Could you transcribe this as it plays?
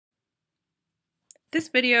This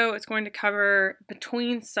video is going to cover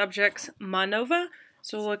between subjects MANOVA,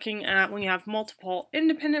 so looking at when you have multiple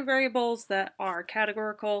independent variables that are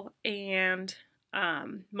categorical and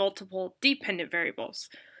multiple dependent variables.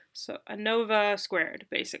 So ANOVA squared,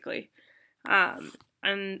 basically.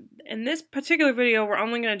 And in this particular video, we're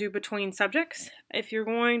only going to do between subjects. If you're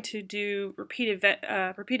going to do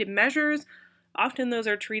repeated measures, often those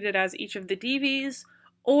are treated as each of the DVs,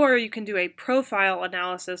 or you can do a profile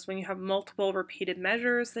analysis when you have multiple repeated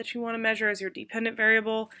measures that you want to measure as your dependent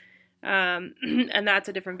variable, and that's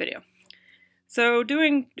a different video. So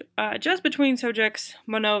doing just between subjects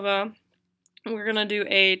MANOVA, we're going to do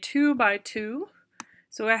a 2 by 2.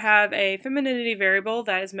 So I have a femininity variable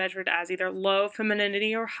that is measured as either low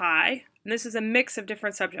femininity or high. And this is a mix of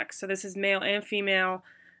different subjects. So this is male and female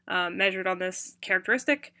measured on this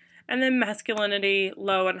characteristic. And then masculinity,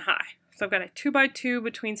 low and high. So I've got a 2 by 2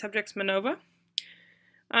 between subjects MANOVA.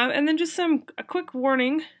 And then just a quick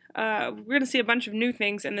warning. We're going to see a bunch of new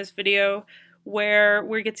things in this video where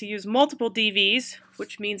we get to use multiple DVs,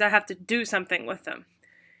 which means I have to do something with them.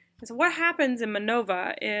 So what happens in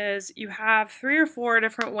MANOVA is you have 3 or 4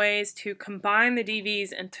 different ways to combine the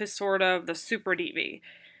DVs into sort of the super DV.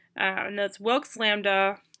 And that's Wilks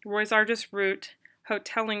lambda, Roy-Bargmann root,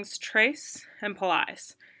 Hotelling's trace, and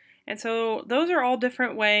Pali's. And so those are all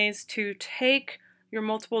different ways to take your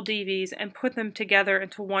multiple DVs and put them together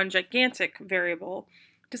into one gigantic variable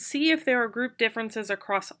to see if there are group differences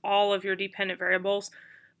across all of your dependent variables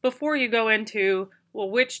before you go into, well,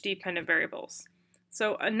 which dependent variables?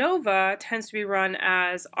 So ANOVA tends to be run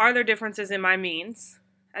as, are there differences in my means?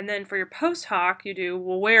 And then for your post hoc, you do,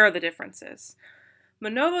 well, where are the differences?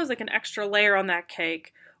 MANOVA is like an extra layer on that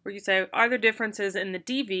cake where you say, are there differences in the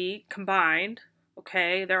DV combined?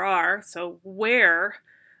 Okay, there are. So where,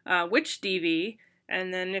 which DV?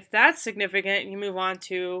 And then if that's significant, you move on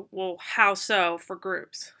to, well, how so for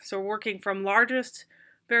groups? So we're working from largest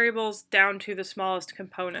variables down to the smallest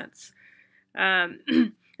components.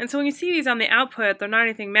 And so when you see these on the output, they're not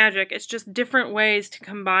anything magic. It's just different ways to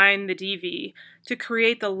combine the DV to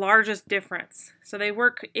create the largest difference. So they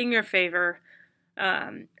work in your favor,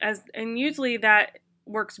 and usually that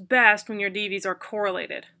works best when your DVs are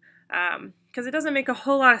correlated. Because it doesn't make a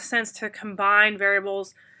whole lot of sense to combine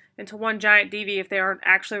variables into one giant DV if they aren't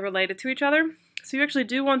actually related to each other. So you actually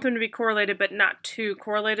do want them to be correlated, but not too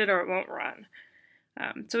correlated or it won't run.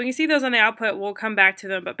 So when you see those on the output, we'll come back to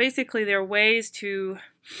them, but basically there are ways to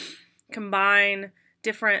combine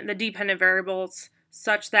the dependent variables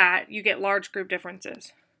such that you get large group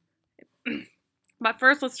differences. But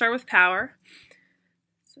first, let's start with power.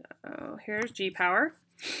 So here's G power.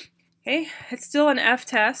 Okay, it's still an F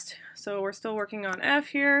test, so we're still working on F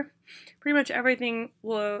here. Pretty much everything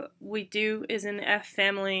we do is in the F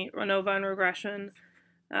family, ANOVA and regression.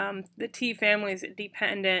 The T family is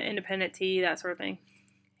dependent, independent T, that sort of thing.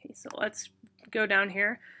 Okay, so let's go down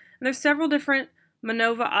here. And there's several different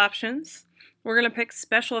MANOVA options. We're going to pick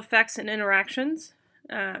special effects and interactions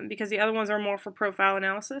because the other ones are more for profile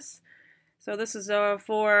analysis. So this is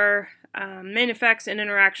for main effects and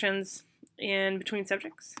interactions in between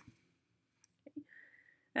subjects.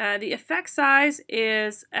 The effect size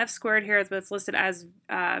is F squared here, but it's listed as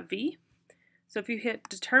V. So if you hit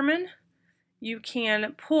determine, you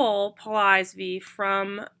can pull Pali's V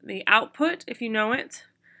from the output, if you know it,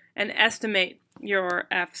 and estimate your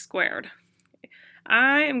F squared.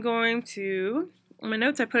 I am going to, in my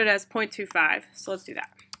notes I put it as 0.25, so let's do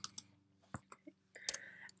that.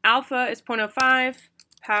 Alpha is 0.05,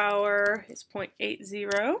 power is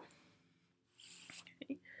 0.80.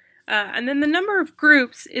 And then the number of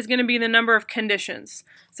groups is going to be the number of conditions.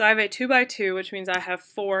 So I have a 2 by 2, which means I have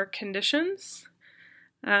 4 conditions.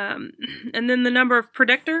 And then the number of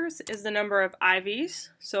predictors is the number of IVs,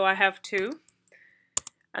 so I have 2.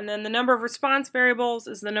 And then the number of response variables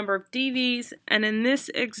is the number of DVs, and in this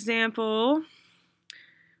example,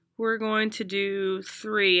 we're going to do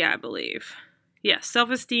 3, I believe. Yes,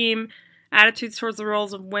 self-esteem, attitudes towards the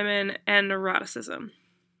roles of women, and neuroticism.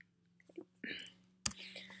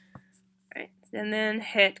 Right, and then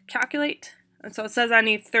hit calculate, and so it says I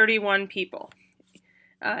need 31 people.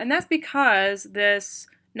 And that's because this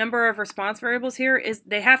number of response variables here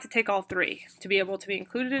they have to take all 3 to be able to be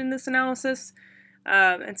included in this analysis.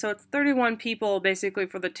 And so it's 31 people basically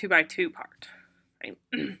for the 2 by 2 part. Right?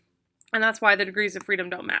 And that's why the degrees of freedom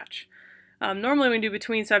don't match. Normally when we do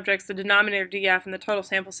between subjects, the denominator DF and the total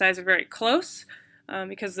sample size are very close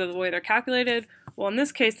because of the way they're calculated. Well, in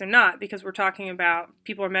this case, they're not because we're talking about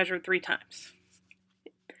people are measured 3 times.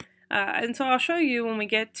 And so I'll show you when we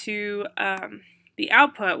get to the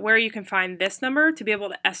output where you can find this number to be able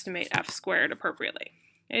to estimate F squared appropriately.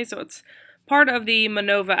 Okay, so it's part of the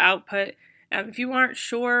MANOVA output. If you aren't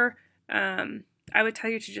sure, I would tell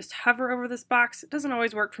you to just hover over this box. It doesn't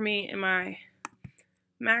always work for me in my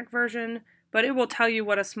Mac version, but it will tell you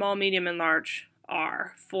what a small, medium, and large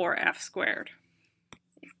are for f squared.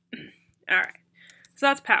 Alright, so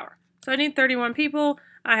that's power. So I need 31 people.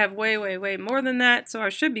 I have way, way, way more than that, so I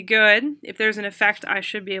should be good. If there's an effect, I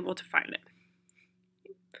should be able to find it.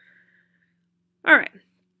 Alright,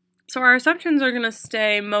 so our assumptions are going to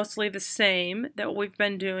stay mostly the same that we've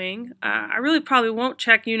been doing. I really probably won't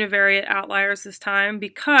check univariate outliers this time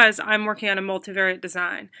because I'm working on a multivariate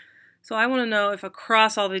design. So I want to know if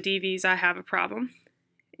across all the DVs I have a problem.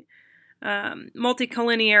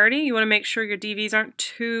 Multicollinearity, you want to make sure your DVs aren't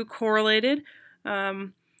too correlated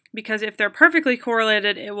because if they're perfectly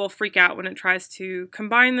correlated, it will freak out when it tries to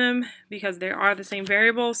combine them because they are the same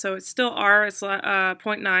variable, so it's still R, it's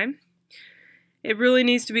 0.9. It really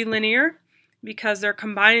needs to be linear because they're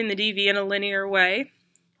combining the DV in a linear way.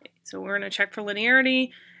 So we're going to check for linearity,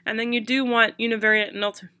 and then you do want univariate and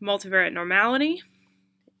multivariate normality.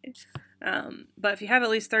 But if you have at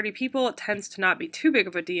least 30 people, it tends to not be too big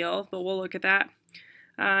of a deal, but we'll look at that.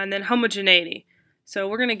 And then homogeneity. So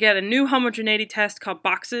we're going to get a new homogeneity test called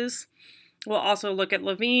boxes. We'll also look at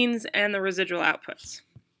Levene's and the residual outputs.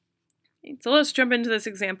 So let's jump into this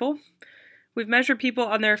example. We've measured people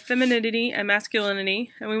on their femininity and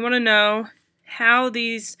masculinity, and we want to know how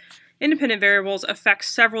these independent variables affect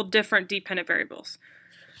several different dependent variables.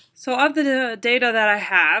 So of the data that I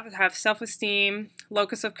have self-esteem,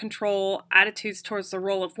 locus of control, attitudes towards the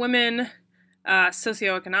role of women,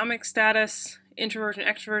 socioeconomic status, introversion,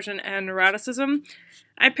 extroversion, and neuroticism.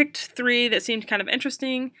 I picked 3 that seemed kind of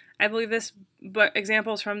interesting. I believe this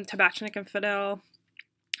example is from Tabachnick and Fidell.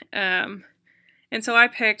 And so I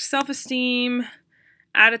picked self-esteem,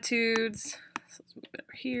 attitudes, so let's move it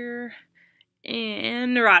over here,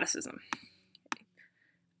 and neuroticism.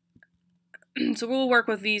 So we'll work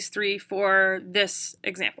with these 3 for this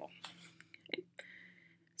example.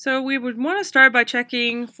 So we would want to start by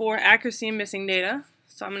checking for accuracy and missing data.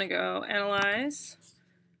 So I'm going to go Analyze,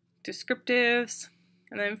 Descriptives,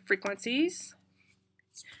 and then Frequencies.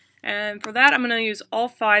 And for that I'm going to use all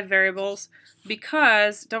 5 variables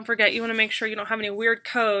because, don't forget, you want to make sure you don't have any weird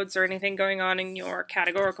codes or anything going on in your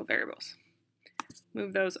categorical variables.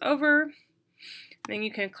 Move those over. Then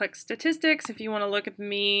you can click Statistics if you want to look at the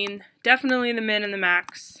mean, definitely the min and the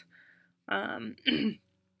max.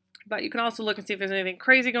 But you can also look and see if there's anything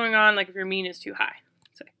crazy going on, like if your mean is too high.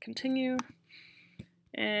 So continue,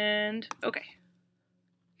 and okay.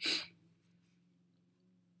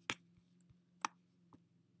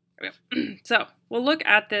 There we go. So we'll look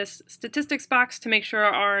at this statistics box to make sure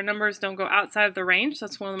our numbers don't go outside of the range. So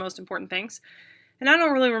that's one of the most important things. And I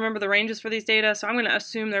don't really remember the ranges for these data, so I'm going to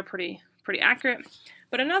assume they're pretty accurate.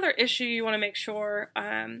 But another issue you want to make sure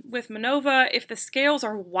with MANOVA, if the scales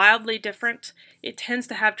are wildly different, it tends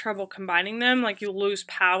to have trouble combining them, like you'll lose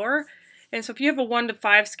power. And so if you have a 1 to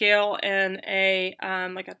 5 scale and a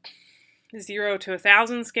like a 0 to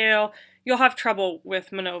 1,000 scale, you'll have trouble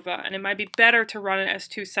with MANOVA, and it might be better to run it as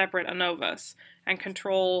 2 separate ANOVAs and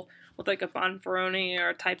control with like a Bonferroni or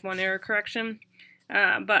a type 1 error correction.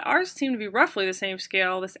 But ours seem to be roughly the same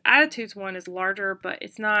scale. This attitudes one is larger, but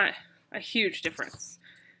it's not a huge difference.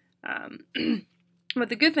 But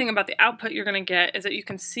the good thing about the output you're going to get is that you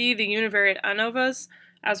can see the univariate ANOVAs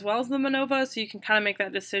as well as the MANOVA, so you can kind of make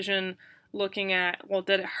that decision looking at, well,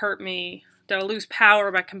 did it hurt me? Did I lose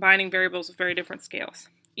power by combining variables with very different scales?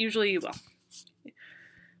 Usually you will.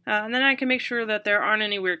 And then I can make sure that there aren't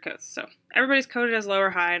any weird codes. So everybody's coded as low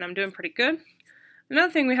or high, and I'm doing pretty good.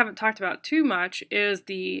 Another thing we haven't talked about too much is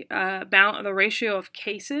the ratio of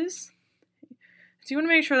cases. So you want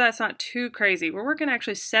to make sure that's not too crazy. We're working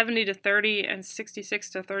actually 70 to 30 and 66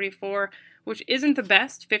 to 34, which isn't the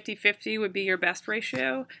best. 50-50 would be your best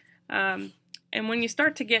ratio. And when you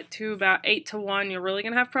start to get to about 8 to 1, you're really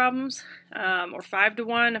going to have problems, or 5 to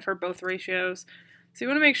 1 for both ratios. So you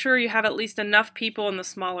want to make sure you have at least enough people in the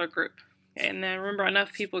smaller group. Okay, and then remember,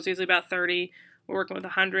 enough people is usually about 30. We're working with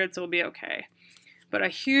 100, so we'll be okay. But a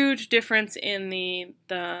huge difference in the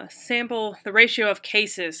ratio of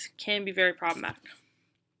cases can be very problematic.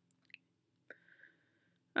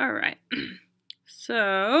 All right,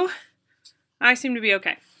 so I seem to be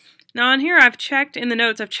okay. Now on here I've checked in the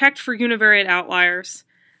notes, I've checked for univariate outliers.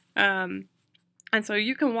 And so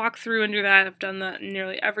you can walk through and do that. I've done that in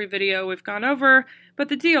nearly every video we've gone over. But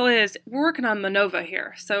the deal is, we're working on MANOVA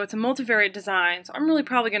here. So it's a multivariate design. So I'm really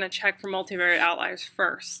probably going to check for multivariate outliers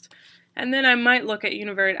first. And then I might look at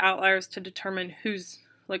univariate outliers to determine who's,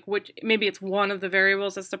 which, maybe it's one of the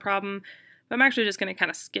variables that's the problem. But I'm actually just going to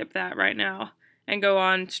kind of skip that right now and go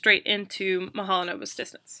on straight into Mahalanovas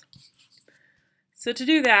distance. So to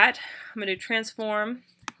do that, I'm going to transform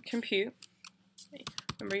compute.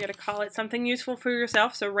 Remember, you got to call it something useful for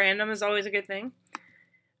yourself, so random is always a good thing.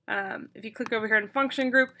 If you click over here in function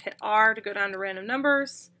group, hit R to go down to random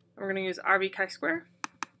numbers. We're going to use RV chi-square.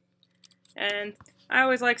 And I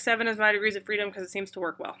always like 7 as my degrees of freedom because it seems to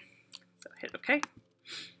work well. So hit OK.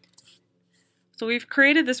 So we've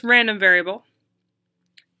created this random variable.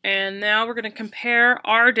 And now we're going to compare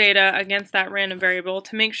our data against that random variable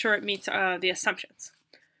to make sure it meets the assumptions.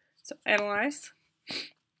 So analyze,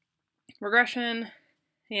 regression,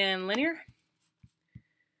 and linear.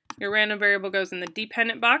 Your random variable goes in the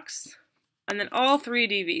dependent box, and then all 3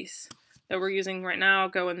 DVs that we're using right now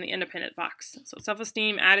go in the independent box. So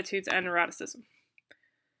self-esteem, attitudes, and neuroticism.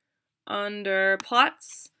 Under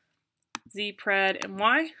plots, Z pred and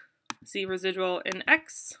Y, Z residual in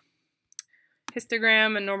X,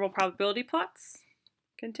 histogram and normal probability plots.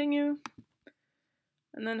 Continue.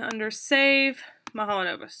 And then under save,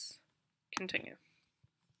 Mahalanovas. Continue.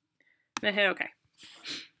 Then hit OK.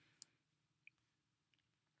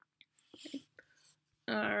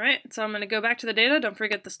 Alright, so I'm going to go back to the data. Don't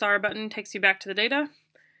forget the star button takes you back to the data.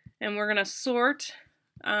 And we're going to sort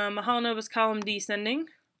Mahalanovas column descending.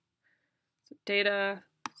 So data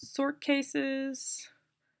sort cases,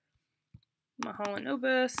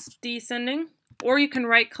 Mahalanovas descending. Or you can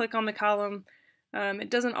right click on the column. It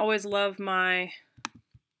doesn't always love my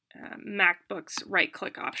MacBook's right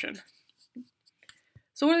click option.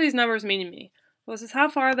 So what do these numbers mean to me? Well, this is how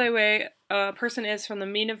far away a person is from the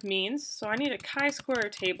mean of means. So I need a chi-square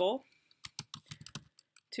table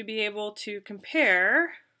to be able to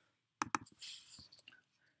compare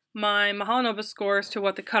my Mahalanovas scores to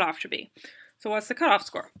what the cutoff should be. So what's the cutoff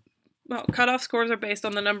score? Well, cutoff scores are based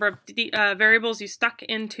on the number of variables you stuck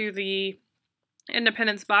into the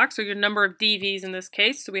independence box, or your number of DVs in this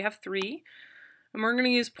case. So we have 3. And we're going to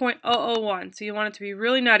use 0.001. So you want it to be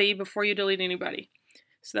really nutty before you delete anybody.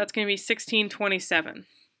 So that's going to be 1627.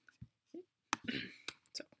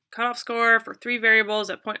 So cutoff score for 3 variables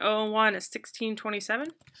at 0.001 is 1627.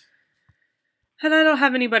 And I don't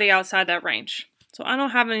have anybody outside that range. So I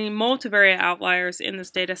don't have any multivariate outliers in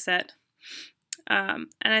this data set. And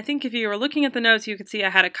I think if you were looking at the notes, you could see I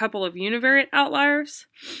had a couple of univariate outliers.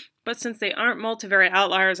 But since they aren't multivariate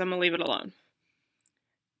outliers, I'm going to leave it alone.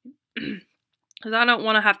 Because I don't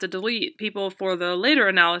want to have to delete people for the later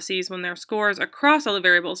analyses when their scores across all the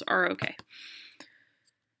variables are okay.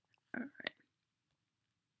 All right.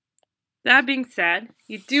 That being said,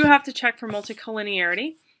 you do have to check for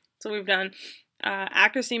multicollinearity. So we've done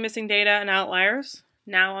accuracy, missing data, and outliers.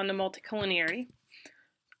 Now on to multicollinearity.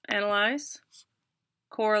 Analyze,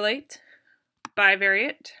 correlate,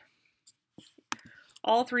 bivariate,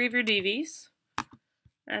 all 3 of your DVs,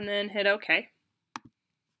 and then hit OK.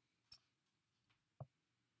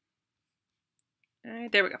 All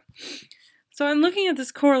right, there we go. So in looking at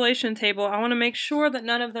this correlation table, I want to make sure that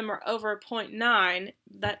none of them are over 0.9,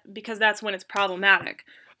 because that's when it's problematic.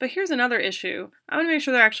 But here's another issue. I want to make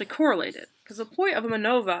sure they're actually correlated, because the point of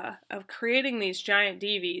MANOVA, of creating these giant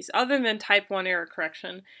DVs, other than type 1 error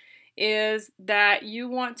correction, is that you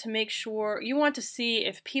want to make sure, you want to see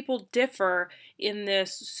if people differ in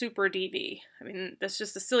this super DV. I mean, that's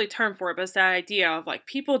just a silly term for it, but it's that idea of like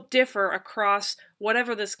people differ across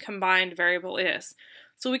whatever this combined variable is.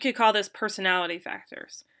 So we could call this personality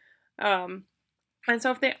factors. And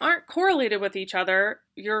so if they aren't correlated with each other,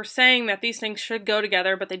 you're saying that these things should go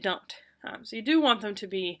together, but they don't. So you do want them to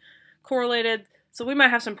be correlated. So we might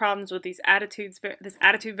have some problems with these attitudes, this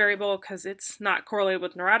attitude variable, because it's not correlated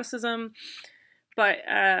with neuroticism. But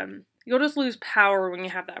you'll just lose power when you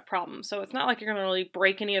have that problem. So it's not like you're going to really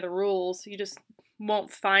break any of the rules. You just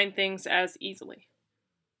won't find things as easily.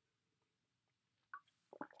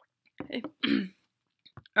 Okay.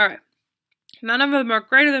 All right. None of them are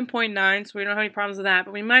greater than 0.9, so we don't have any problems with that.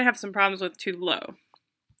 But we might have some problems with too low.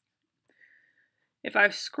 If I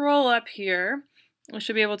scroll up here, I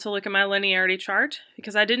should be able to look at my linearity chart,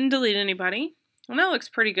 because I didn't delete anybody. Well, that looks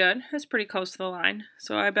pretty good. It's pretty close to the line.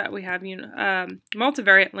 So I bet we have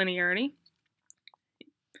multivariate linearity.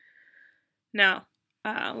 Now,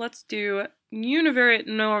 let's do univariate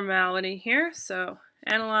normality here. So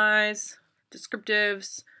analyze,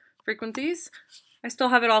 descriptives, frequencies. I still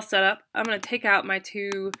have it all set up. I'm going to take out my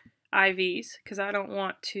 2 IVs, because I don't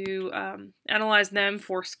want to analyze them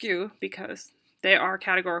for skew, because they are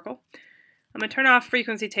categorical. I'm going to turn off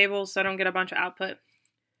frequency tables so I don't get a bunch of output.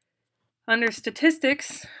 Under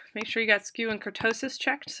statistics, make sure you got skew and kurtosis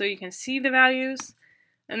checked so you can see the values.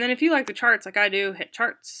 And then if you like the charts like I do, hit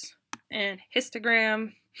charts and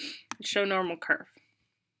histogram and show normal curve.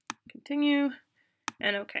 Continue.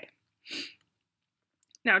 and OK.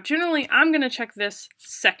 Now, generally, I'm going to check this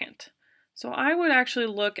second. So I would actually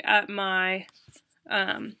look at my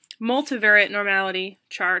multivariate normality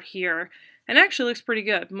chart here, and it actually looks pretty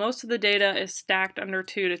good. Most of the data is stacked under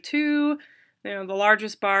 2 to 2. You know, the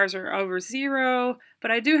largest bars are over 0,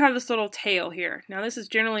 but I do have this little tail here. Now, this is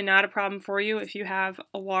generally not a problem for you if you have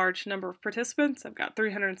a large number of participants. I've got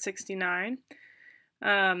 369.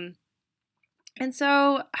 And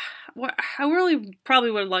so I really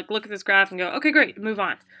probably would look at this graph and go, okay, great, move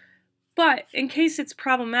on. But in case it's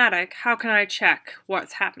problematic, how can I check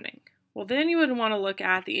what's happening? Well, then you would want to look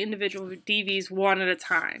at the individual DVs one at a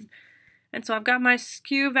time. And so I've got my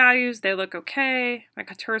skew values, they look okay, my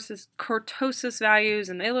kurtosis values,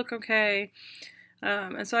 and they look okay.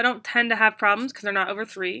 And so I don't tend to have problems because they're not over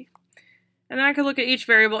 3. And then I can look at each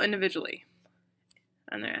variable individually.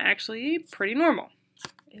 And they're actually pretty normal.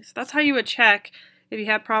 So that's how you would check if you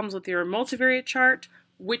had problems with your multivariate chart,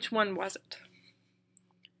 which one was it?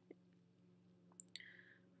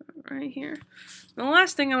 Right here. And the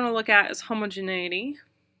last thing I want to look at is homogeneity.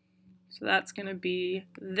 So that's going to be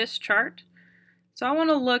this chart. So I want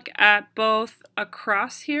to look at both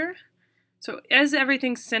across here. So is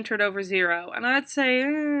everything centered over 0? And I'd say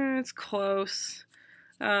it's close.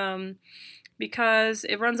 Because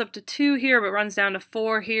it runs up to 2 here, but runs down to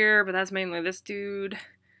 4 here, but that's mainly this dude.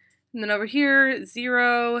 And then over here,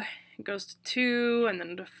 0, it goes to 2, and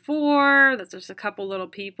then to 4, that's just a couple little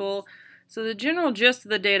people. So the general gist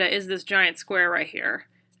of the data is this giant square right here.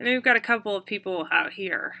 And then we've got a couple of people out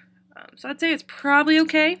here. So I'd say it's probably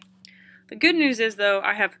okay. The good news is, though,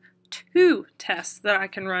 I have 2 tests that I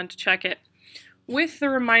can run to check it, with the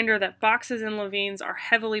reminder that boxes and Levines are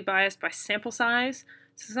heavily biased by sample size.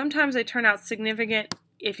 So sometimes they turn out significant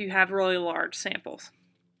if you have really large samples.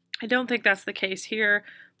 I don't think that's the case here,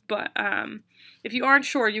 but if you aren't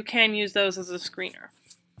sure, you can use those as a screener.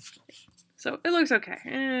 So it looks okay.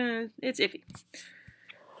 It's iffy.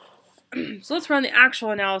 So let's run the actual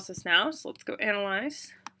analysis now. So let's go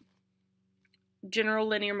analyze general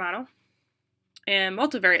linear model and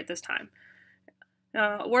multivariate this time.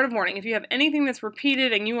 Word of warning, if you have anything that's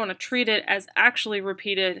repeated and you want to treat it as actually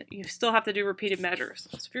repeated, you still have to do repeated measures.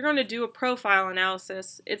 So if you're going to do a profile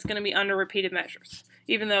analysis, it's going to be under repeated measures,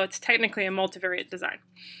 even though it's technically a multivariate design.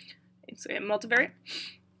 So we have multivariate.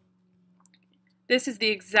 This is the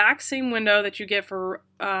exact same window that you get for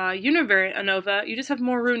univariate ANOVA. You just have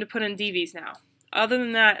more room to put in DVs now. Other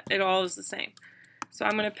than that, it all is the same. So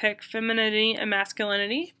I'm going to pick femininity and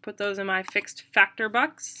masculinity, put those in my fixed factor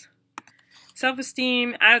box.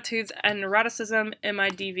 Self-esteem, attitudes, and neuroticism in my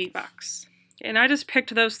DV box. And I just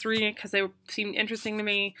picked those 3 because they seemed interesting to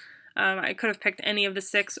me. I could have picked any of the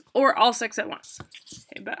 6 or all 6 at once.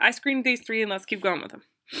 Okay, but I screened these 3 and let's keep going with them.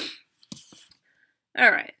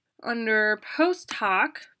 Alright, under post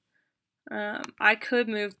hoc, I could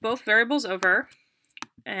move both variables over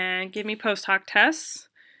and give me post hoc tests.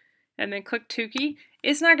 And then click Tukey.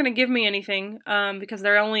 It's not going to give me anything because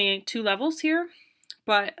there are only 2 levels here.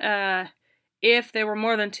 But if there were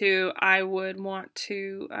more than 2, I would want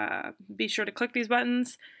to be sure to click these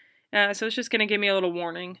buttons. So it's just going to give me a little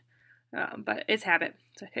warning. But it's habit.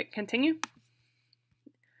 So hit continue.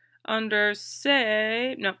 Under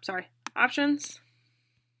options.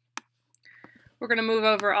 We're going to move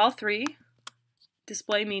over all 3.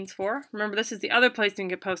 Display means for. Remember, this is the other place you can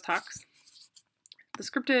get post hocs.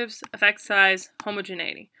 Descriptives, effect size,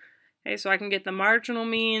 homogeneity. Okay, so I can get the marginal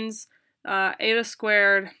means, eta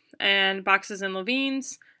squared, and boxes and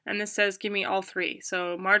Levines, and this says give me all 3.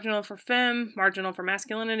 So marginal for fem, marginal for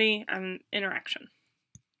masculinity, and interaction.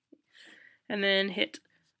 And then hit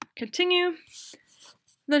continue.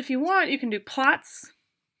 Then if you want, you can do plots.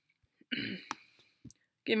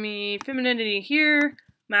 Give me femininity here,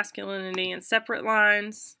 masculinity in separate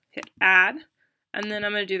lines, hit add, and then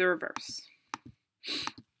I'm going to do the reverse.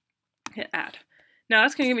 Hit add. Now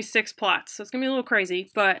that's going to give me 6 plots, so it's going to be a little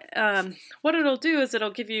crazy, but what it'll do is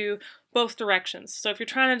it'll give you both directions. So if you're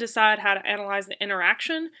trying to decide how to analyze the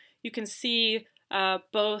interaction, you can see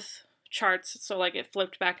both charts, so like it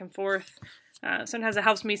flipped back and forth. Sometimes it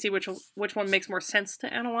helps me see which one makes more sense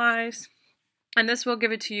to analyze. And this will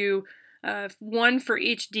give it to you 1 for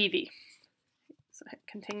each DV. So hit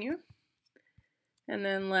continue. And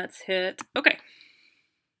then let's hit OK.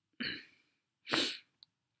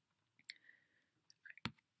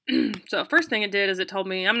 So first thing it did is it told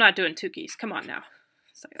me I'm not doing 2 keys. Come on now.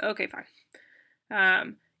 It's like, okay,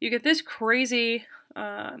 fine. You get this crazy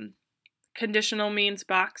conditional means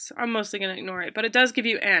box. I'm mostly going to ignore it, but it does give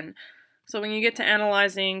you n. So when you get to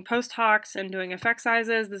analyzing post hocs and doing effect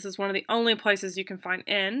sizes, this is one of the only places you can find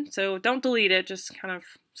n. So don't delete it, just kind of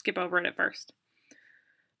skip over it at first.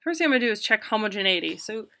 First thing I'm going to do is check homogeneity.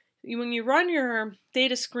 So when you run your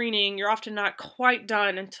data screening, you're often not quite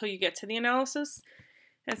done until you get to the analysis.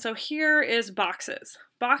 And so here is boxes.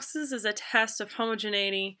 Boxes is a test of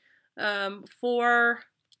homogeneity for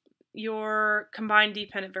your combined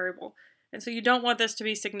dependent variable. And so you don't want this to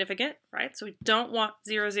be significant, right? So we don't want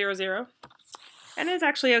 0, 0, 0. And it's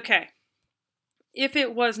actually okay. If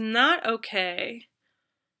it was not okay,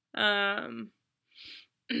 I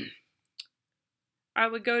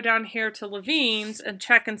would go down here to Levine's and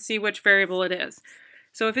check and see which variable it is.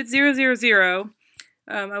 So if it's 0, 0, 0,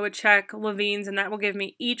 I would check Levine's, and that will give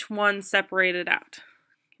me each one separated out.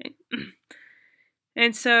 Okay.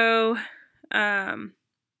 And so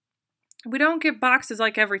we don't get boxes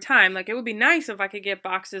like every time. Like, it would be nice if I could get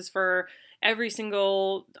boxes for every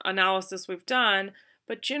single analysis we've done,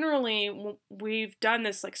 but generally we've done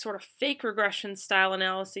this like sort of fake regression style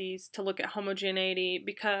analyses to look at homogeneity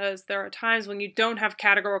because there are times when you don't have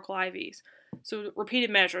categorical IVs. So repeated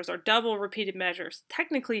measures or double repeated measures.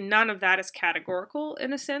 Technically, none of that is categorical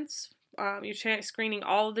in a sense. You're screening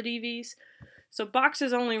all of the DVs. So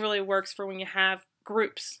boxes only really works for when you have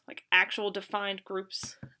groups, like actual defined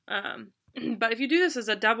groups. But if you do this as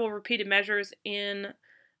a double repeated measures in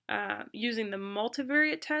using the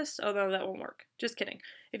multivariate test, although that won't work. Just kidding.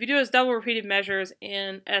 If you do it as double repeated measures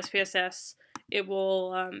in SPSS, it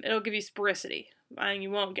will it'll give you sporicity, and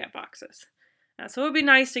you won't get boxes. So it would be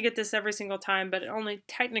nice to get this every single time, but it only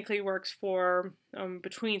technically works for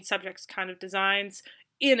between subjects kind of designs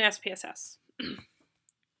in SPSS.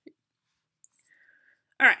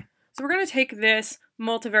 All right, so we're going to take this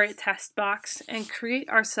multivariate test box and create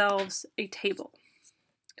ourselves a table,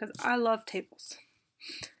 because I love tables.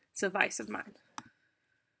 It's a vice of mine.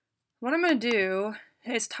 What I'm going to do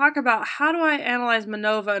is talk about how do I analyze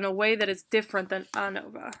MANOVA in a way that is different than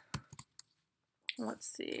ANOVA. Let's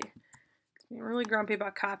see. I'm really grumpy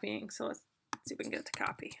about copying, so let's see if we can get it to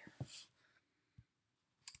copy.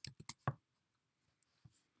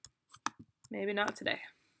 Maybe not today.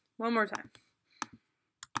 One more time.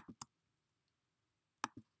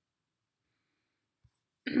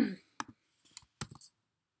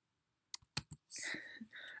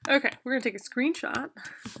 Okay, we're going to take a screenshot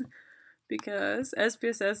because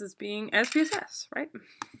SPSS is being SPSS, right?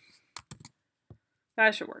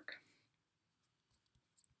 That should work.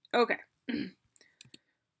 Okay. So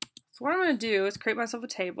what I'm going to do is create myself a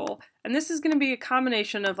table, and this is going to be a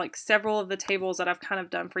combination of like several of the tables that I've kind of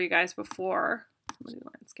done for you guys before. I'm going to do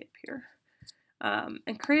landscape here.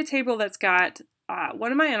 And create a table that's got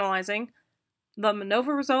what am I analyzing, the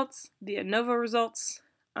MANOVA results, the ANOVA results,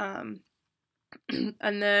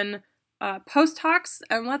 and then post hocs,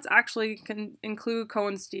 and let's actually include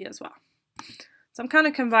Cohen's d as well. So I'm kind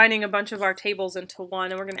of combining a bunch of our tables into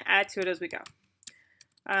one, and we're going to add to it as we go.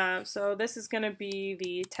 So this is going to be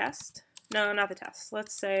the test. No, not the test.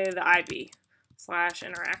 Let's say the IB /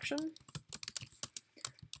 interaction.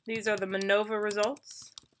 These are the MANOVA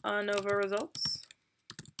results, ANOVA results.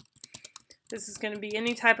 This is going to be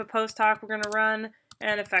any type of post hoc we're going to run,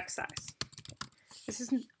 and effect size. This is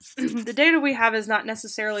the data we have is not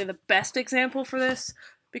necessarily the best example for this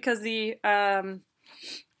because the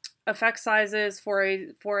effect sizes for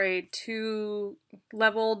a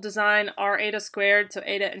 2-level design are eta squared, so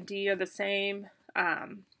eta and d are the same.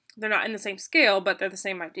 They're not in the same scale, but they're the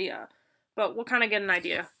same idea. But we'll kind of get an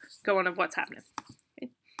idea going of what's happening.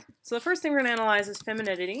 Okay. So the first thing we're going to analyze is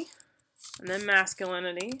femininity, and then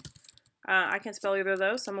masculinity. I can't spell either of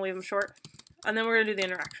those, so I'm going to leave them short. And then we're going to do the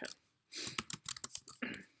interaction.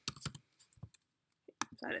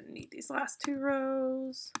 I didn't need these last 2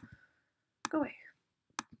 rows. Go away.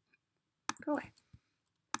 Go away.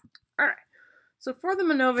 Alright, so for the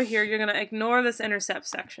MANOVA here, you're going to ignore this intercept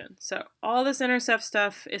section. So all this intercept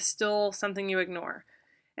stuff is still something you ignore.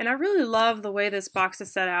 And I really love the way this box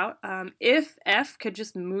is set out. If F could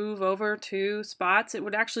just move over 2 spots, it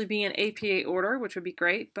would actually be in APA order, which would be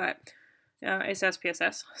great, but it's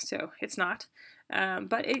SPSS, so it's not.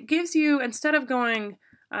 But it gives you, instead of going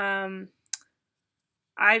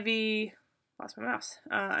IV, lost my mouse,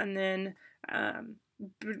 and then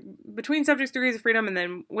between subjects' degrees of freedom and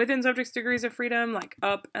then within subjects' degrees of freedom, like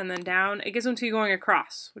up and then down, it gives them to you going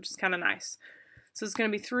across, which is kind of nice. So it's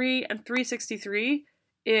going to be 3, and 363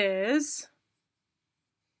 is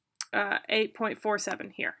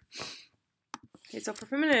 8.47 here. Okay, so for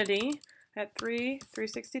femininity at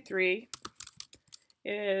 363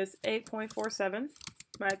 is 8.47.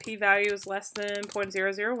 My p-value is less than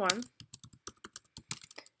 0.001.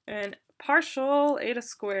 And partial eta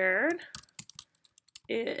squared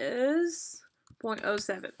is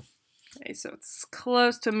 0.07. Okay, so it's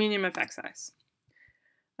close to medium effect size.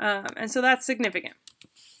 And so that's significant.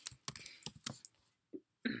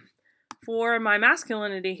 for my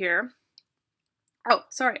masculinity here, oh,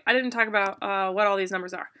 sorry, I didn't talk about what all these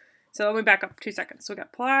numbers are. So let me back up 2 seconds. So we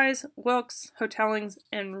got Ply's, Wilkes, Hotelling's,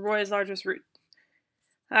 and Roy's largest root.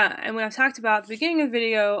 And when I talked about at the beginning of the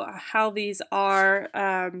video how these are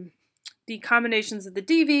the combinations of the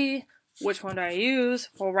DV, which one do I use?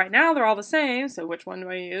 Well, right now they're all the same, so which one do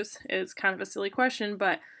I use is kind of a silly question,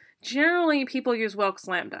 but generally people use Wilkes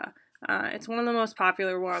Lambda. It's one of the most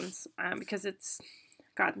popular ones because it's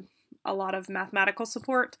got a lot of mathematical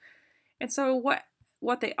support. And so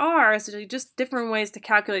what they are is just different ways to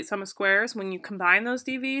calculate sum of squares when you combine those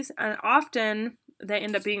DVs, and often they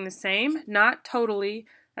end up being the same. Not totally,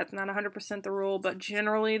 that's not 100% the rule, but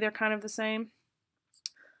generally they're kind of the same.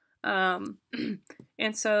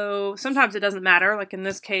 And so sometimes it doesn't matter, like in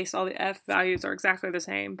this case all the F values are exactly the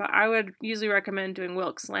same, but I would usually recommend doing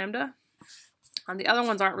Wilkes Lambda. The other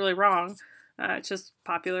ones aren't really wrong, it's just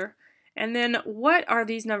popular. And then what are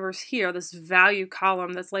these numbers here, this value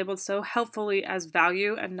column that's labeled so helpfully as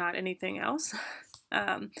value and not anything else?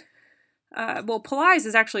 Well, Ply's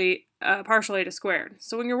is actually partial eta squared.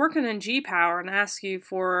 So when you're working in G power and ask you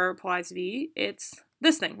for Ply's V, it's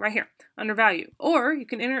this thing right here, under value. Or you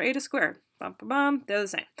can enter eta squared. Bum, bum, bum, they're the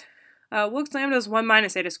same. Wilkes Lambda is 1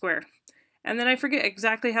 minus eta squared. And then I forget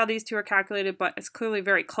exactly how these two are calculated, but it's clearly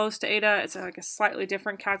very close to eta. It's like a slightly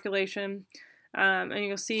different calculation. And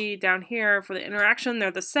you'll see down here for the interaction, they're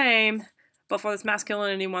the same, but for this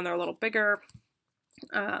masculinity one, they're a little bigger.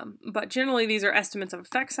 But generally, these are estimates of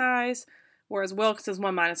effect size, whereas Wilkes is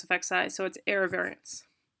 1 minus effect size, so it's error variance.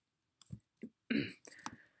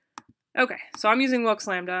 Okay, so I'm using Wilkes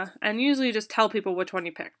Lambda, and usually you just tell people which one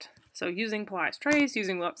you picked. So using Ply's trace,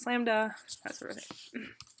 using Wilkes Lambda, that sort of thing.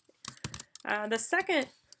 The second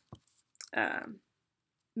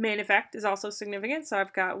main effect is also significant, so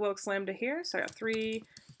I've got Wilkes Lambda here, so I got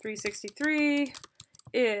 363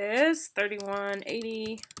 is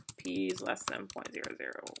 3180, p is less than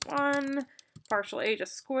 0.001, partial eta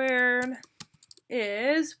squared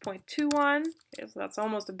is 0.21, okay, so that's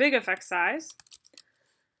almost a big effect size.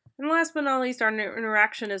 And last but not least, our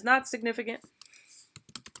interaction is not significant.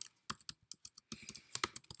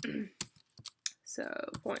 So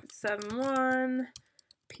 0.71,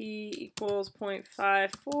 p equals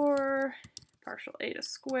 0.54, partial eta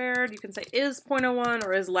squared. You can say is 0.01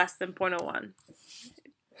 or is less than 0.01.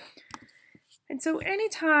 And so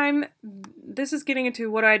anytime, this is getting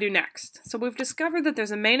into what do I do next. So we've discovered that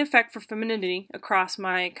there's a main effect for femininity across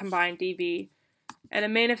my combined DV and a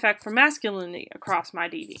main effect for masculinity across my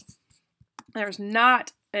DV. There's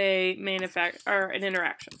not a main effect or an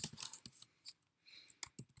interaction.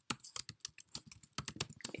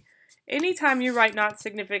 Anytime you write not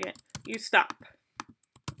significant, you stop.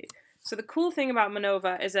 So the cool thing about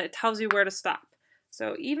MANOVA is that it tells you where to stop.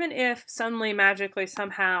 So even if suddenly, magically,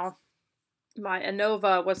 somehow my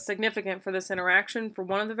ANOVA was significant for this interaction for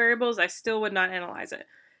one of the variables, I still would not analyze it.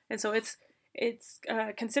 And so it's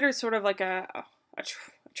considered sort of like a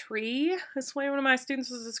tree. That's the way one of my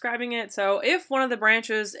students was describing it. So if one of the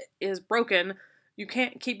branches is broken, you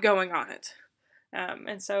can't keep going on it.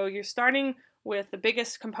 And so you're starting with the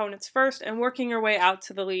biggest components first and working your way out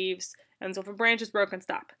to the leaves. And so if a branch is broken,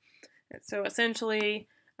 stop. And so essentially,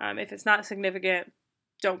 if it's not significant,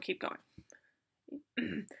 don't keep going.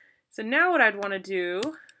 So now what I'd want to do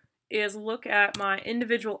is look at my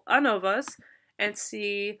individual ANOVAs and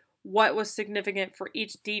see what was significant for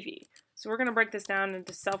each DV. So we're going to break this down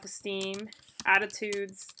into self-esteem,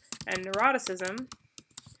 attitudes, and neuroticism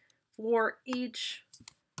for each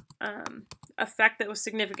effect that was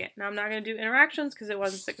significant. Now I'm not going to do interactions because it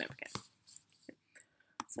wasn't significant.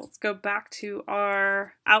 So let's go back to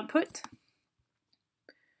our output.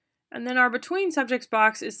 And then our between subjects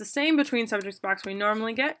box is the same between subjects box we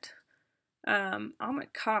normally get. I'm going to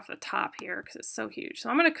cut off the top here because it's so huge. So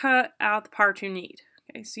I'm going to cut out the part you need.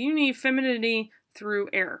 Okay, so you need femininity through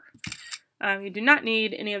error. You do not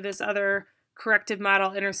need any of this other corrected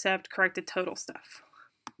model, intercept, corrected total stuff.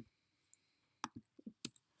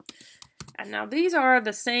 And now these are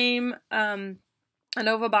the same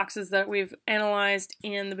ANOVA boxes that we've analyzed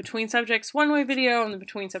in the between subjects one-way video and the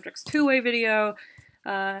between subjects two-way video.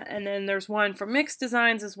 And then there's one for mixed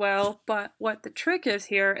designs as well, but what the trick is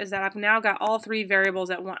here is that I've now got all three variables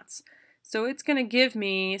at once. So it's going to give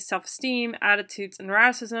me self-esteem, attitudes, and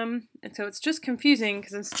neuroticism, and so it's just confusing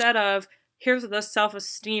because instead of here's the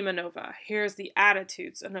self-esteem ANOVA, here's the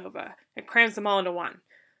attitudes ANOVA, it crams them all into one.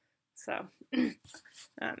 So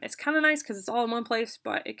it's kind of nice because it's all in one place,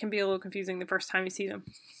 but it can be a little confusing the first time you see them.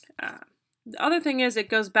 The other thing is it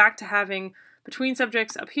goes back to having between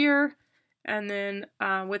subjects up here, and then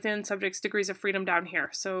within subjects degrees of freedom down here.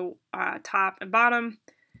 So top and bottom.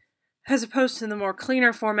 as opposed to the more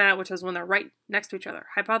cleaner format, which is when they're right next to each other.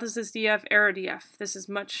 Hypothesis DF, error DF. This is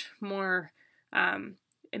much more,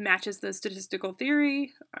 it matches the statistical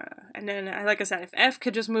theory. And then, like I said, if F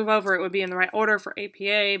could just move over, it would be in the right order for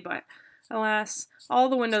APA, but alas, all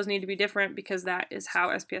the windows need to be different because that is how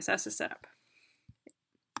SPSS is set up.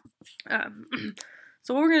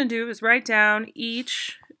 So what we're going to do is write down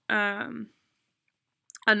each ANOVA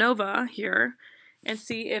here and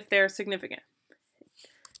see if they're significant.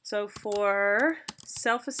 So for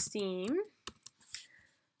self-esteem,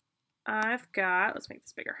 I've got, let's make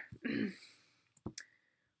this bigger.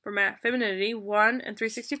 For femininity, 1 and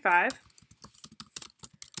 365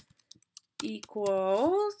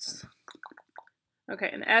 equals, okay,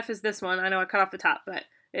 and F is this one. I know I cut off the top, but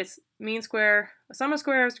it's mean square, a sum of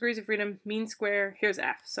squares, degrees of freedom, mean square, here's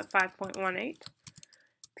F, so 5.18.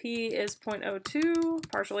 P is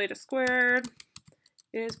 0.02, partial eta squared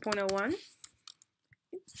is 0.01.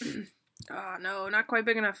 Oh no, not quite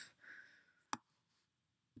big enough.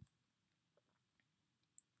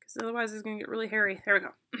 Because otherwise it's going to get really hairy. There we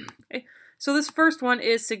go. Okay. So this first one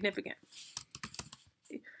is significant.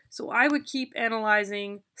 Okay. So I would keep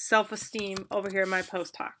analyzing self-esteem over here in my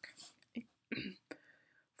post hoc. Okay.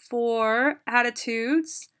 For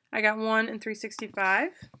attitudes, I got 1 and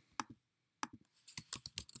 365.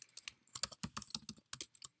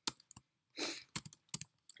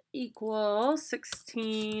 Equals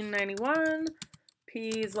 1691. P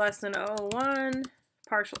is less than 0.01.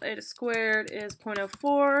 Partial eta squared is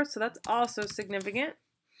 0.04. So that's also significant.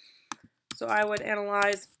 So I would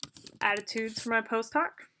analyze attitudes for my post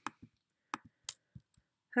hoc.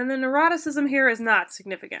 And the neuroticism here is not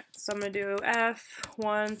significant. So I'm going to do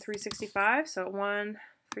F1 365. So 1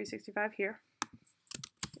 365 here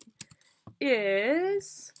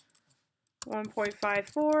is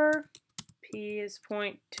 1.54. P is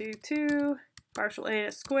 0.22. Partial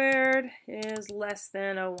eta squared is less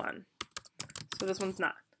than 0.01. So this one's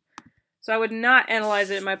not. So I would not analyze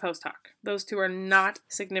it in my post hoc. Those two are not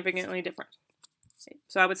significantly different.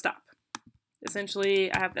 So I would stop.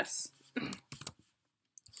 Essentially, I have this.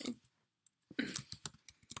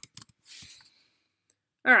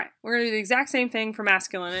 All right, we're going to do the exact same thing for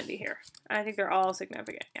masculinity here. I think they're all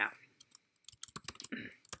significant, yeah.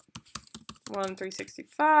 1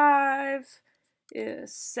 365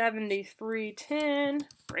 is 7310.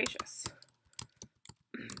 Gracious.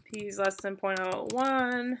 P is less than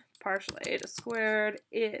 0.01. Partial eta squared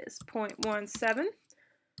is 0.17.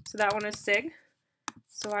 So that one is sig.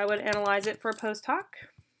 So I would analyze it for post hoc.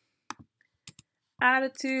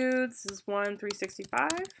 Attitudes is 1 365.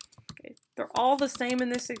 Okay. They're all the same in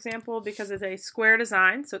this example because it's a square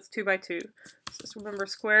design, so it's 2 by 2. So just remember,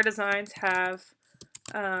 square designs have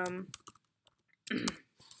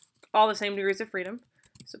all the same degrees of freedom.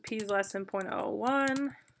 So P is less than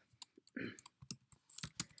 0.01.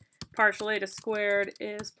 Partial eta squared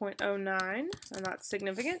is 0.09, and that's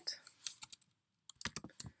significant.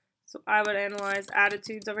 So I would analyze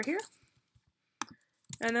attitudes over here.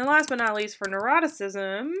 And then last but not least, for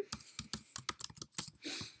neuroticism,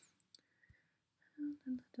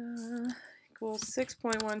 equals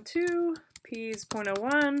 6.12, P is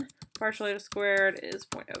 0.01, partial eta squared is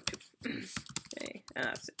 0.02. Okay, and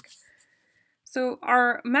that's it. So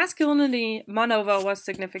our masculinity MANOVA was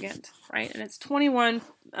significant, right? And it's 21%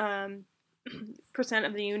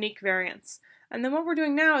 of the unique variance. And then what we're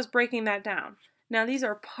doing now is breaking that down. Now these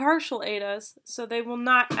are partial etas, so they will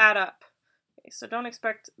not add up. Okay, so don't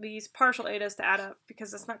expect these partial etas to add up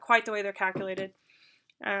because that's not quite the way they're calculated.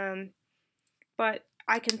 But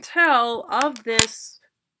I can tell of this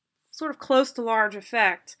sort of close to large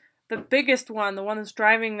effect, the biggest one, the one that's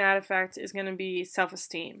driving that effect, is going to be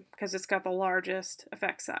self-esteem because it's got the largest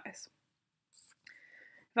effect size.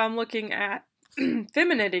 If I'm looking at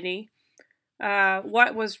femininity,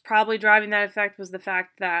 what was probably driving that effect was the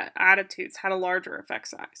fact that attitudes had a larger effect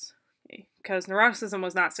size, okay, because neuroticism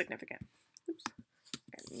was not significant. Oops,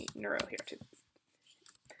 got neat neuro here too.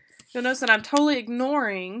 You'll notice that I'm totally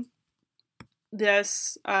ignoring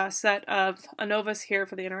this set of ANOVAs here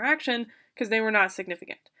for the interaction because they were not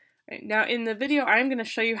significant. Right, now in the video, I'm going to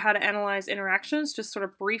show you how to analyze interactions just sort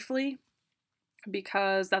of briefly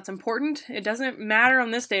because that's important. It doesn't matter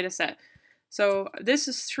on this data set. So this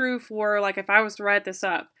is true for, like, if I was to write this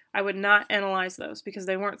up, I would not analyze those because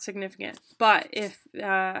they weren't significant. But if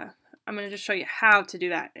I'm going to just show you how to do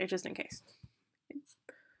that, just in case.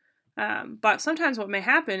 But sometimes what may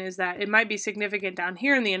happen is that it might be significant down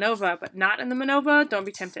here in the ANOVA, but not in the MANOVA. Don't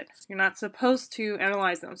be tempted. You're not supposed to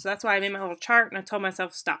analyze them. So that's why I made my little chart and I told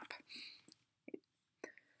myself stop.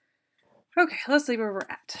 Okay, let's see where we're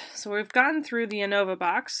at. So we've gotten through the ANOVA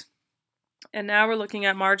box. And now we're looking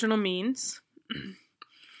at marginal means.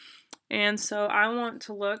 And so I want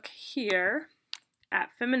to look here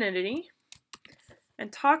at femininity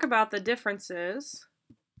and talk about the differences.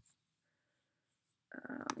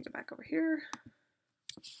 Let me go back over here.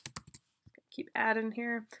 Keep adding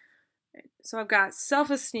here. So I've got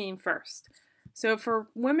self-esteem first. So for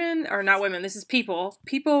women, or not women, this is people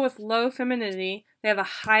with low femininity, they have a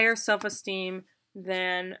higher self-esteem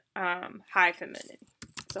than high femininity.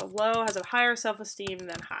 So low has a higher self-esteem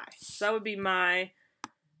than high. So that would be my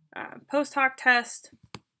post hoc test,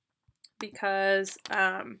 because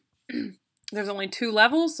there's only 2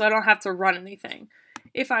 levels, so I don't have to run anything.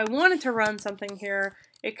 If I wanted to run something here,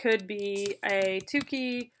 it could be a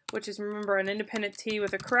Tukey, which is, remember, an independent T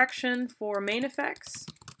with a correction for main effects.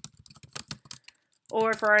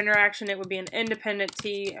 Or for our interaction, it would be an independent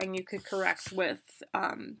T, and you could correct with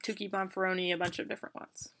Tukey, Bonferroni, a bunch of different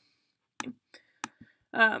ones.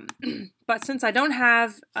 But since I don't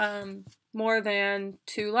have more than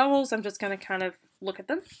 2 levels, I'm just going to kind of look at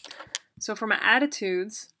them. So for my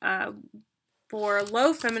attitudes, for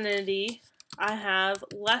low femininity, I have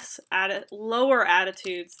lower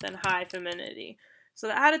attitudes than high femininity. So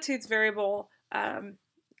the attitudes variable, I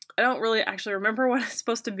don't really actually remember what it's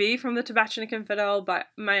supposed to be from the Tabachnick and Fidell, but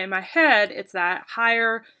in my head, it's that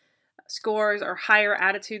higher scores or higher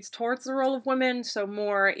attitudes towards the role of women, so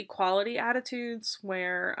more equality attitudes,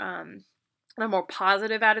 where more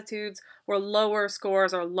positive attitudes, where lower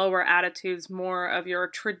scores or lower attitudes, more of your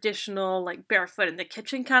traditional, like barefoot in the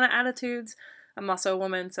kitchen kind of attitudes. I'm also a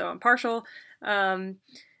woman, so I'm partial.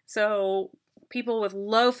 So people with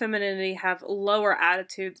low femininity have lower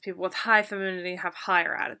attitudes. People with high femininity have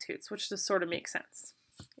higher attitudes, which just sort of makes sense.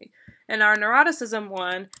 In our neuroticism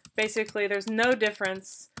one, basically there's no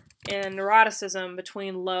difference in neuroticism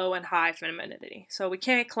between low and high femininity. So we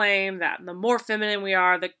can't claim that the more feminine we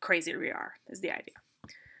are, the crazier we are, is the idea.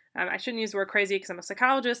 I shouldn't use the word crazy because I'm a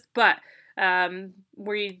psychologist, but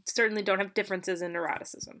we certainly don't have differences in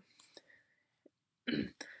neuroticism.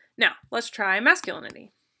 Now, let's try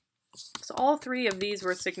masculinity. So all 3 of these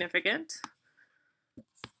were significant.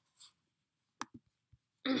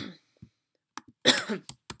 Alright,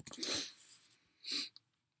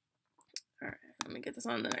 let me get this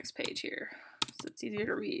on the next page here so it's easier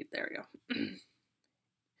to read. There we go.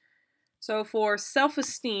 So for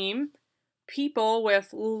self-esteem, people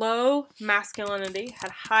with low masculinity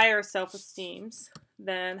had higher self-esteems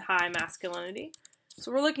than high masculinity.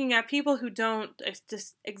 So we're looking at people who don't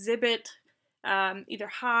exhibit either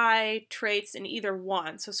high traits in either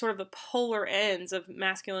one. So sort of the polar ends of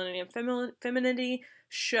masculinity and femininity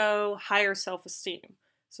show higher self-esteem.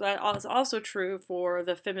 So that is also true for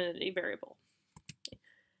the femininity variable.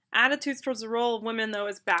 Attitudes towards the role of women, though,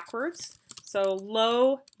 is backwards. So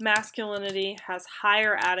low masculinity has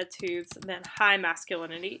higher attitudes than high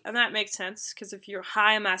masculinity. And that makes sense, because if you're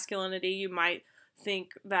high masculinity, you might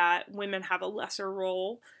think that women have a lesser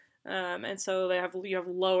role. And so you have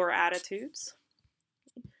lower attitudes.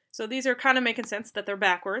 So these are kind of making sense that they're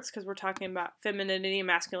backwards, because we're talking about femininity and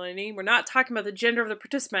masculinity. We're not talking about the gender of the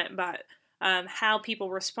participant, but how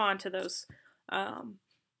people respond to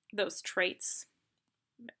those traits.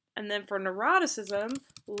 And then for neuroticism,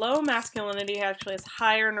 low masculinity actually has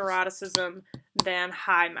higher neuroticism than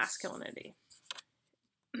high masculinity.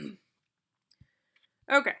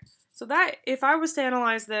 Okay, so that, if I was to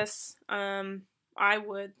analyze this, I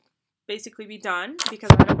would basically be done, because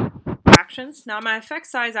I don't have actions. Now my effect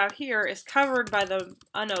size out here is covered by the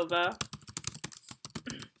MANOVA,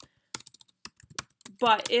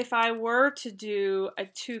 but if I were to do a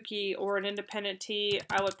Tukey or an independent T,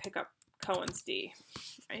 I would pick up Cohen's D.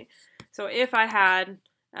 Right? So if I had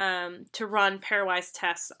to run pairwise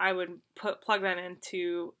tests, I would plug that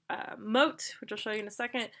into Moat, which I'll show you in a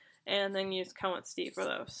second, and then use Cohen's D for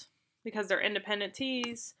those, because they're independent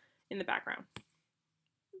T's in the background.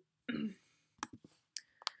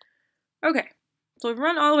 Okay, so we've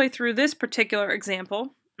run all the way through this particular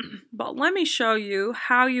example, but let me show you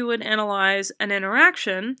how you would analyze an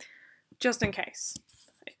interaction just in case.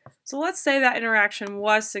 So let's say that interaction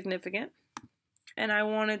was significant, and I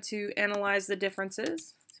wanted to analyze the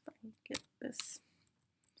differences. Let's see if I can get this.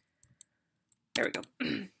 There we go.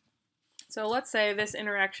 So let's say this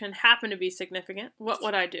interaction happened to be significant. What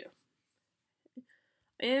would I do?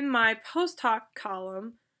 In my post hoc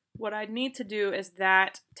column, what I need to do is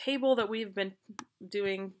that table that we've been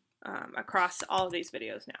doing across all of these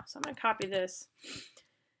videos now. So I'm going to copy this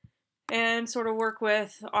and sort of work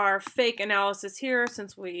with our fake analysis here,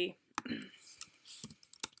 since we,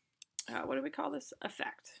 what do we call this?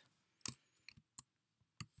 Effect.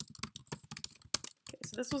 Okay,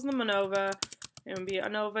 so this was the MANOVA. It would be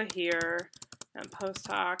ANOVA here, and post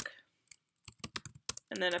hoc,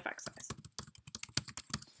 and then effect size.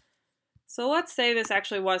 So let's say this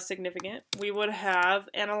actually was significant. We would have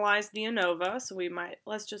analyzed the ANOVA, so we might,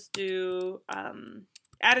 let's just do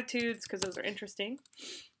attitudes, because those are interesting.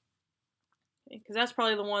 Because that's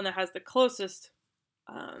probably the one that has the closest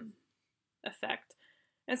effect.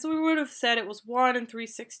 And so we would have said it was 1 in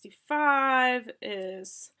 365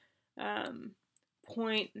 is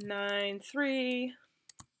 0.93.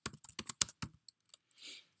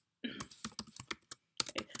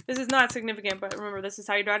 This is not significant, but remember, this is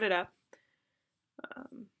how you divide it up.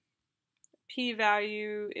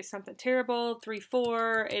 P-value is something terrible,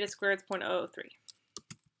 3.4, eta squared is 0.003.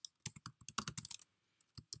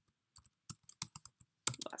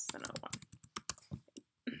 Less than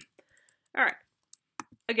 0.1. All right.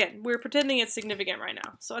 Again, we're pretending it's significant right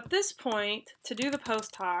now. So at this point, to do the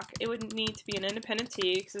post hoc, it would need to be an independent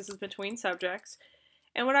t, because this is between subjects.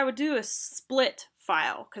 And what I would do is split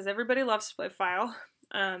file, because everybody loves split file,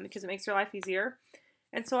 because it makes your life easier.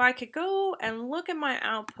 And so I could go and look at my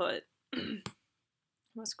output. I'm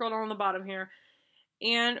going to scroll down on the bottom here.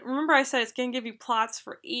 And remember I said it's going to give you plots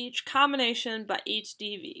for each combination by each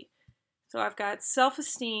DV. So I've got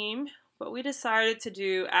self-esteem, but we decided to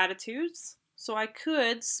do attitudes. So I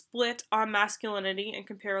could split on masculinity and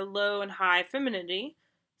compare low and high femininity.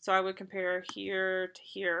 So I would compare here to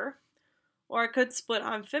here. Or I could split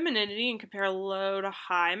on femininity and compare low to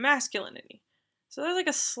high masculinity. So there's like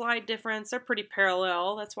a slight difference. They're pretty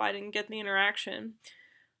parallel. That's why I didn't get the interaction.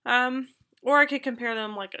 Or I could compare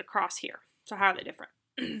them like across here. So how are they different?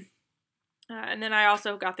 And then I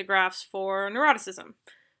also got the graphs for neuroticism.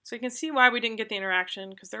 So you can see why we didn't get the interaction,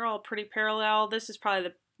 because they're all pretty parallel. This is probably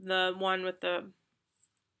the one with the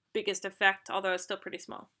biggest effect, although it's still pretty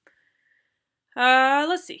small.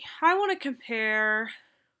 Let's see. I want to compare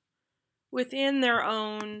within their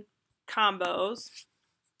own combos.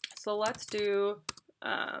 So let's do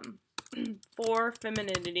for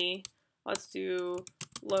femininity, let's do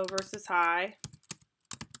low versus high.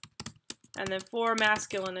 And then for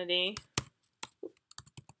masculinity,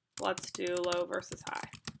 let's do low versus high.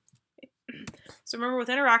 So remember, with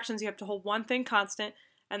interactions, you have to hold one thing constant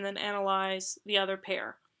and then analyze the other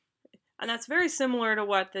pair. And that's very similar to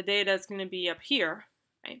what the data is going to be up here,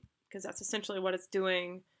 right? Because that's essentially what it's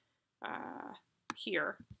doing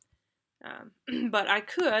here. But I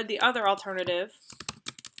could, the other alternative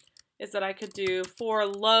is that I could do for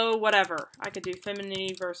low whatever. I could do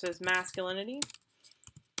femininity versus masculinity.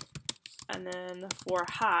 And then for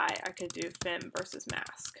high, I could do fem versus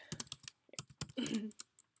mask.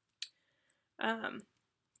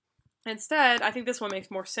 Instead, I think this one makes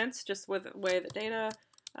more sense just with the way the data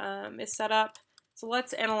is set up. So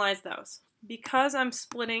let's analyze those. Because I'm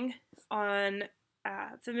splitting on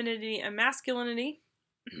femininity and masculinity,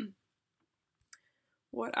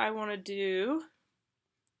 what I want to do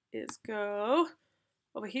is go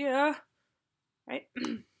over here, right?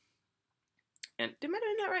 And am I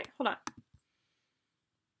doing that right? Hold on.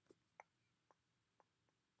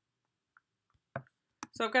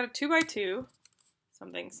 So I've got a 2 by 2.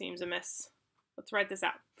 Something seems amiss. Let's write this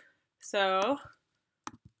out. So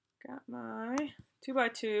got my 2 by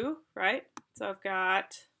 2, right? So I've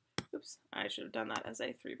got, oops, I should have done that as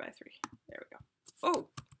a 3 by 3. There we go. Oh,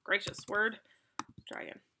 gracious word. Let's try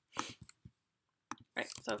again. Right,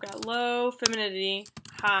 so I've got low femininity,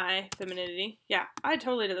 high femininity. Yeah, I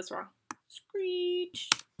totally did this wrong. Screech.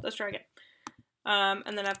 Let's try again.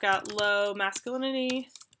 And then I've got low masculinity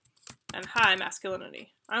and high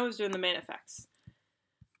masculinity. I was doing the main effects.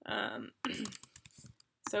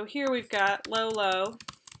 So here we've got low, low.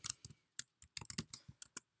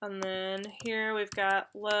 And then here we've got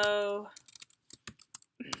low,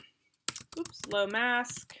 oops, low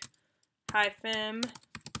mask, high fem.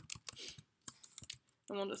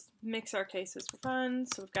 And we'll just mix our cases for fun.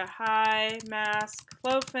 So we've got high mask,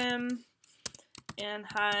 low fem, and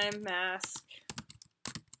high mask,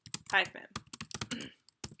 high fem. All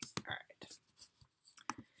right.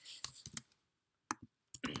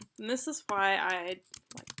 And this is why I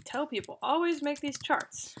tell people, always make these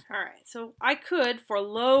charts. All right, so I could, for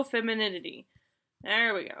low femininity,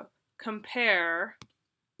 there we go, compare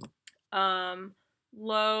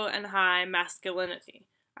low and high masculinity.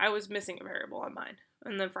 I was missing a variable on mine.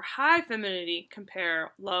 And then for high femininity,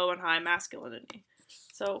 compare low and high masculinity.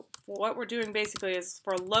 So what we're doing basically is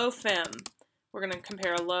for low fem, we're going to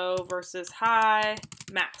compare low versus high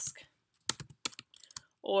mask.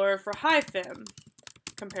 Or for high fem,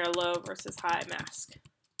 compare low versus high mask.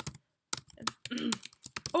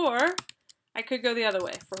 Or I could go the other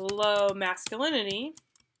way. For low masculinity,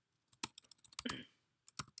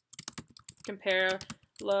 compare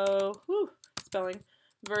low spelling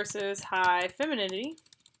versus high femininity.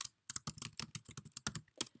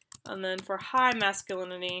 And then for high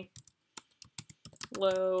masculinity,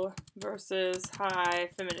 low versus high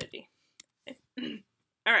femininity.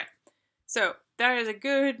 All right, so that is a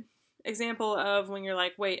good example of when you're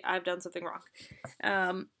like, wait, I've done something wrong.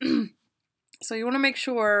 So you want to make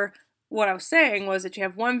sure what I was saying was that you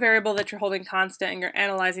have one variable that you're holding constant and you're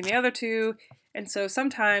analyzing the other two. And so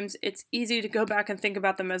sometimes it's easy to go back and think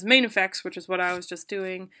about them as main effects, which is what I was just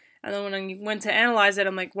doing. And then when I went to analyze it,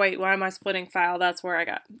 I'm like, wait, why am I splitting file? That's where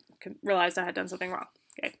I realized I had done something wrong.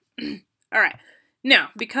 Okay. All right. Now,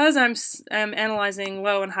 because I'm analyzing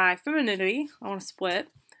low and high femininity, I want to split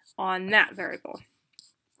on that variable.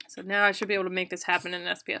 So now I should be able to make this happen in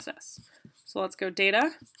SPSS. So let's go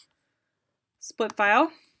data, split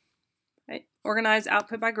file, right? Organize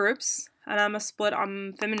output by groups, and I'm going to split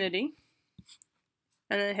on femininity,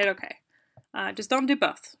 and then hit OK. Just don't do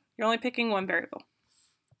both. You're only picking one variable.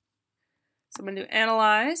 So I'm going to do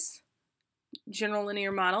analyze, general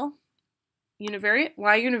linear model, univariate.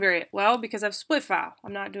 Why univariate? Well, because I've split file.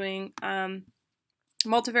 I'm not doing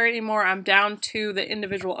multivariate anymore. I'm down to the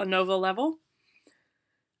individual ANOVA level.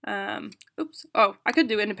 Oops. Oh, I could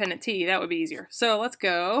do independent T. That would be easier. So let's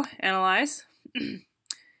go analyze.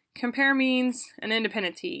 Compare means an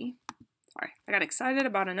independent T. Sorry, I got excited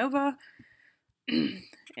about ANOVA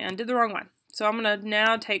and did the wrong one. So I'm going to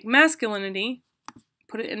now take masculinity,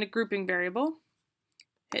 put it in a grouping variable,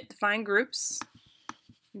 hit define groups,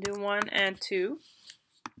 do 1 and 2,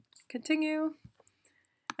 continue,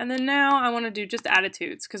 and then now I want to do just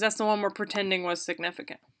attitudes because that's the one we're pretending was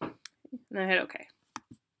significant. And then hit OK.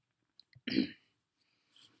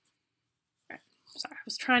 Right. Sorry, I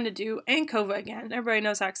was trying to do ANCOVA again. Everybody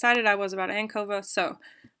knows how excited I was about ANCOVA, so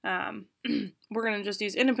we're going to just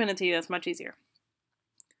use independent T. That's much easier.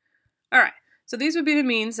 All right, so these would be the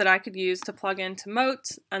means that I could use to plug into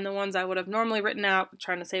moat and the ones I would have normally written out. I'm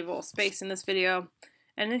trying to save a little space in this video.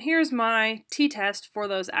 And then here's my t-test for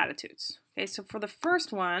those attitudes. Okay, so for the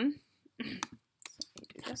first one, let me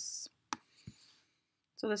do this.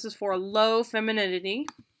 So this is for low femininity.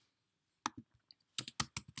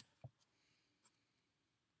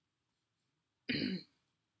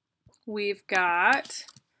 We've got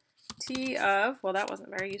T of, well, that wasn't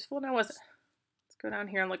very useful, now was it? Let's go down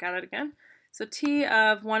here and look at it again. So T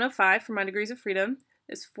of 105 for my degrees of freedom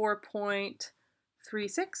is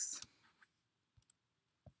 4.36.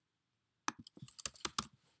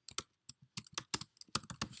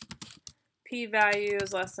 P-value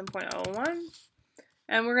is less than 0.01.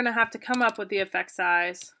 And we're going to have to come up with the effect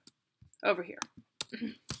size over here.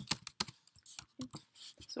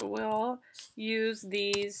 So we'll use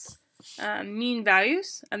these mean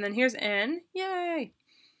values, and then here's n. Yay!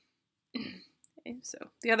 Okay, so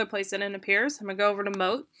the other place that n appears, I'm going to go over to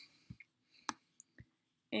moat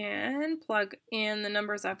and plug in the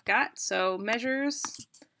numbers I've got. So measures,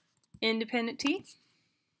 independent T.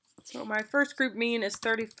 So my first group mean is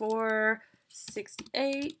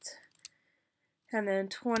 34.68, and then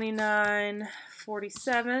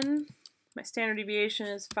 29.47. My standard deviation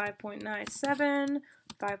is 5.97,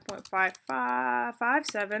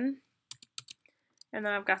 5.5557, and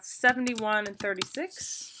then I've got 71 and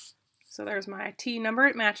 36. So there's my T number,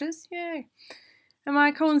 it matches, yay. And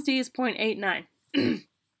my Cohen's D is 0.89.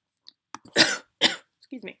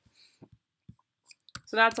 Excuse me.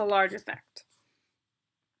 So that's a large effect.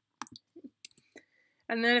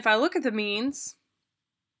 And then if I look at the means,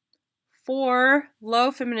 for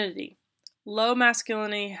low femininity, low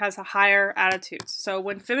masculinity has a higher attitudes. So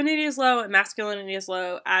when femininity is low and masculinity is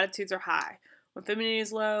low, attitudes are high. When femininity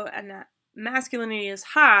is low and masculinity is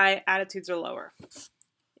high, attitudes are lower.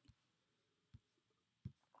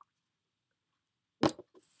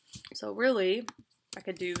 So really, I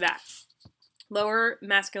could do that. Lower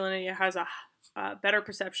masculinity has a better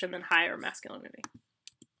perception than higher masculinity.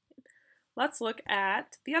 Let's look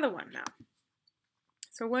at the other one now.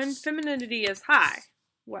 So when femininity is high,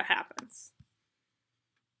 what happens?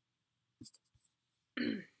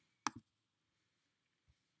 Come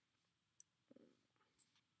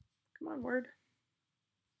on, word.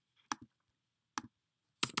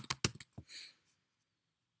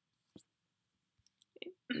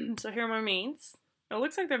 So here are my means. It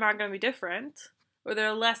looks like they're not going to be different, or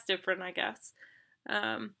they're less different, I guess.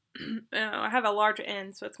 I have a large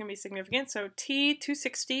n, so it's going to be significant. So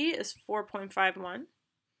T260 is 4.51.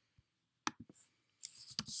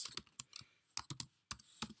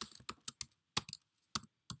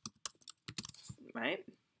 Right?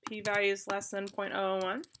 P-value is less than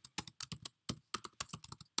 0.001.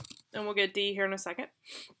 And we'll get D here in a second.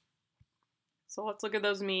 So let's look at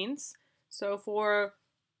those means. So for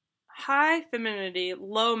high femininity,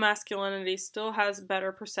 low masculinity still has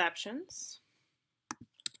better perceptions.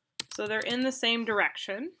 So they're in the same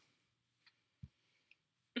direction,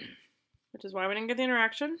 which is why we didn't get the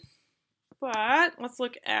interaction. But let's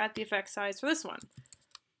look at the effect size for this one.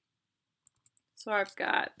 So I've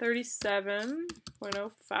got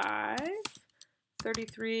 37.05,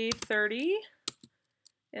 33.30,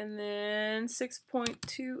 and then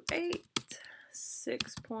 6.28,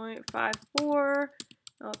 6.54.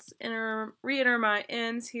 Let's re-enter my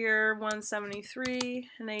ends here, 173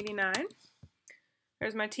 and 89.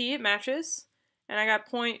 There's my T, it matches. And I got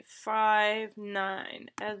 0.59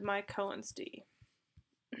 as my Cohen's D.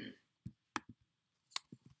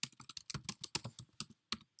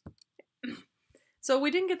 So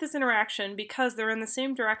we didn't get this interaction because they're in the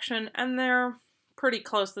same direction and they're pretty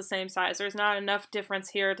close to the same size. There's not enough difference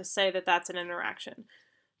here to say that that's an interaction.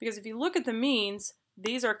 Because if you look at the means,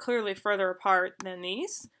 these are clearly further apart than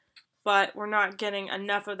these, but we're not getting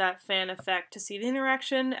enough of that fan effect to see the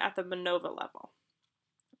interaction at the MANOVA level.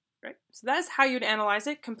 Right? So that's how you'd analyze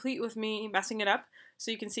it, complete with me messing it up,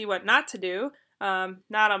 so you can see what not to do,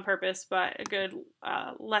 not on purpose, but a good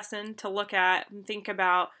lesson to look at and think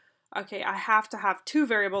about. Okay, I have to have two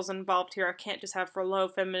variables involved here. I can't just have for low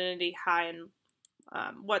femininity, high and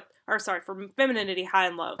for femininity, high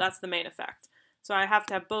and low. That's the main effect. So I have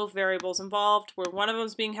to have both variables involved where one of them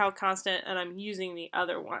is being held constant and I'm using the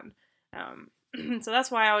other one. So that's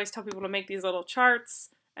why I always tell people to make these little charts.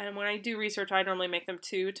 And when I do research, I normally make them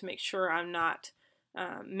two to make sure I'm not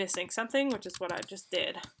missing something, which is what I just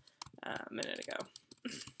did a minute ago.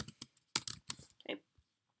 Okay.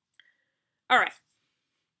 All right.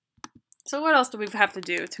 So what else do we have to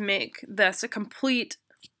do to make this a complete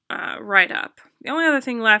write-up? The only other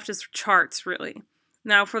thing left is charts, really.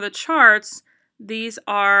 Now, for the charts, these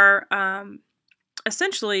are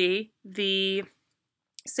essentially the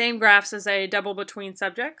same graphs as a double between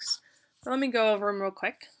subjects. So let me go over them real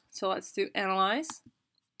quick. So let's do analyze.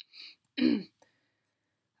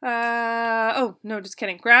 Oh, no, just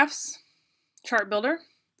kidding. Graphs, chart builder.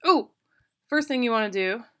 Oh, first thing you want to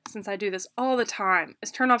do, since I do this all the time, is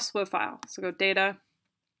turn off split file. So go data,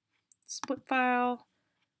 split file,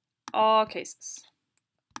 all cases.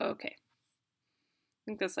 Okay. I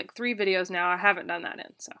think that's like 3 videos now. I haven't done that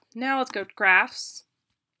in. So now let's go to graphs,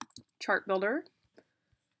 chart builder.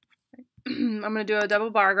 I'm going to do a double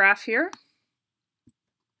bar graph here.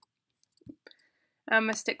 I'm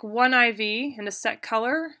going to stick one IV into set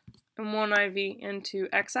color and one IV into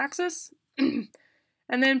x-axis. And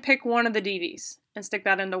then pick one of the DVs and stick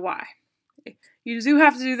that into Y. You do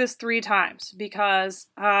have to do this 3 times because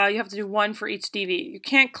you have to do one for each DV. You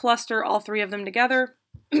can't cluster all 3 of them together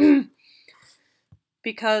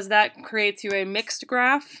because that creates you a mixed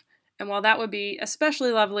graph. And while that would be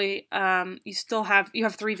especially lovely, you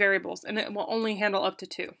have 3 variables and it will only handle up to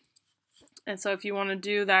 2. And so if you want to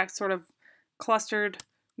do that sort of clustered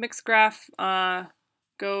mixed graph,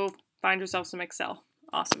 go find yourself some Excel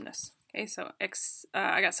awesomeness. Okay, so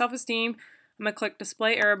I got self-esteem. I'm going to click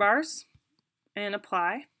display error bars and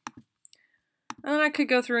apply. And then I could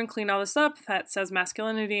go through and clean all this up. That says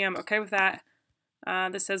masculinity. I'm okay with that.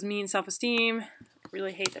 This says mean self-esteem.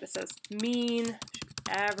 Really hate that it says mean,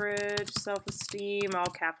 average, self-esteem, all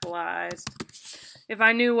capitalized. If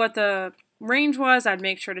I knew what the range was, I'd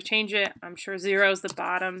make sure to change it. I'm sure 0 is the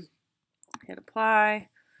bottom. Hit apply.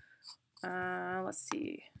 Let's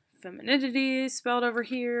see. Femininity spelled over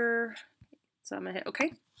here. So I'm going to hit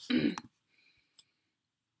OK.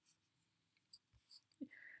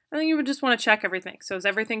 I think you would just want to check everything. So is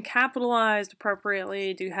everything capitalized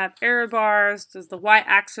appropriately? Do you have error bars? Does the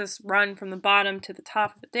y-axis run from the bottom to the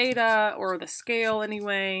top of the data, or the scale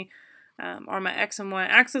anyway? Are my x and y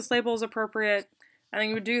axis labels appropriate? I think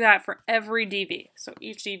you would do that for every DV, so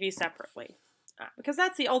each DV separately. Because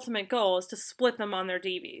that's the ultimate goal, is to split them on their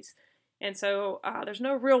DVs. And so there's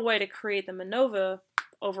no real way to create the MANOVA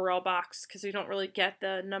overall box because you don't really get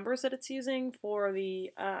the numbers that it's using for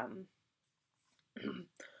the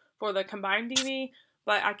combined DV,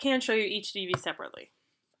 but I can show you each DV separately.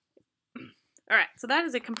 Alright, so that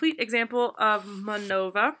is a complete example of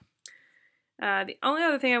MANOVA. The only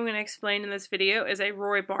other thing I'm going to explain in this video is a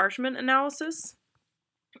Roy Bargmann analysis.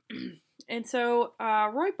 And so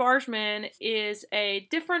Roy Bargmann is a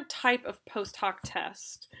different type of post hoc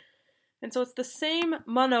test. And so it's the same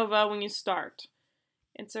MANOVA when you start.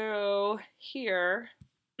 And so here,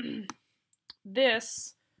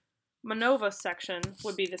 this MANOVA section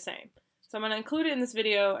would be the same. So I'm going to include it in this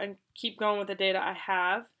video and keep going with the data I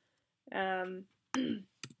have.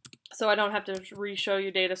 So I don't have to re-show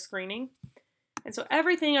you data screening. And so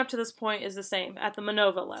everything up to this point is the same at the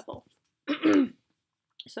MANOVA level.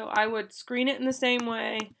 So I would screen it in the same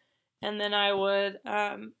way, and then I would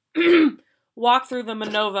walk through the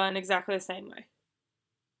MANOVA in exactly the same way.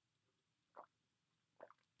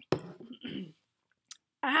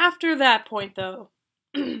 After that point, though,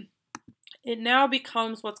 it now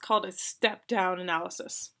becomes what's called a step-down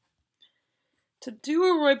analysis. To do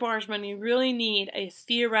a Roy Bargmann, you really need a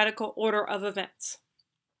theoretical order of events.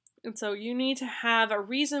 And so you need to have a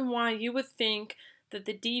reason why you would think that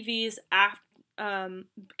the DVs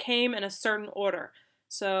came in a certain order.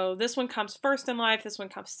 So this one comes first in life, this one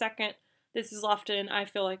comes second. This is often, I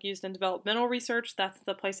feel like, used in developmental research. That's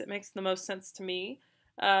the place it makes the most sense to me.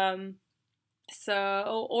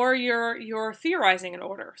 Or you're theorizing an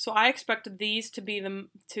order. So I expected these to be the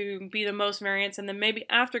most variance, and then maybe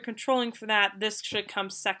after controlling for that, this should come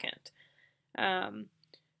second.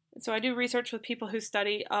 So I do research with people who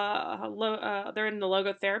study, they're in the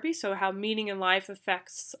logotherapy, so how meaning in life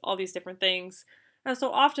affects all these different things. And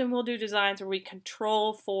so often we'll do designs where we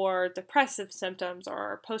control for depressive symptoms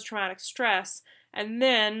or post-traumatic stress, and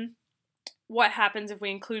then what happens if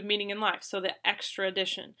we include meaning in life, so the extra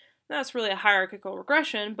addition. That's really a hierarchical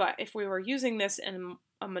regression, but if we were using this in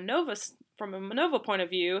a MANOVA, from a MANOVA point of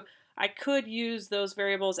view, I could use those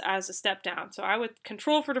variables as a step down. So I would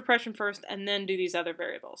control for depression first and then do these other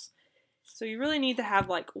variables. So you really need to have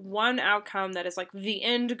like one outcome that is like the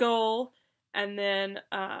end goal, and then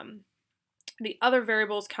the other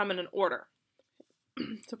variables come in an order.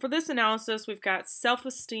 So for this analysis, we've got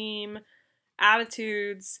self-esteem,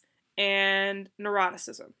 attitudes, and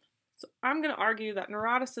neuroticism. So I'm going to argue that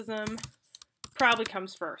neuroticism probably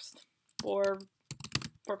comes first for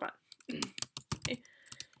fun. Okay.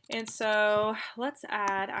 And so let's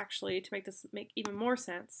add, actually, to make this make even more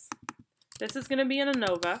sense, this is going to be an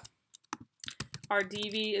ANOVA. Our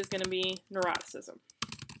DV is going to be neuroticism.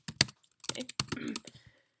 Okay.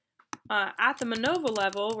 At the MANOVA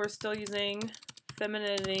level, we're still using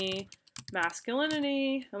femininity,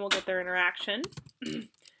 masculinity, and we'll get their interaction.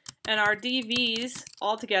 And our DVs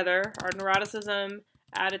altogether are neuroticism,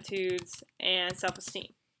 attitudes, and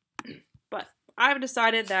self-esteem. But I've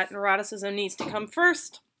decided that neuroticism needs to come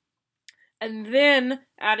first, and then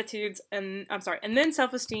attitudes, and then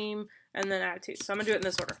self-esteem, and then attitudes. So I'm going to do it in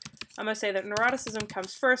this order. I'm going to say that neuroticism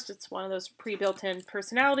comes first. It's one of those pre-built-in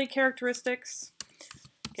personality characteristics.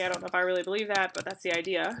 Okay, I don't know if I really believe that, but that's the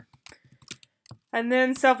idea. And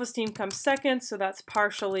then self-esteem comes second, so that's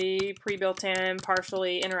partially pre-built-in,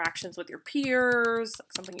 partially interactions with your peers,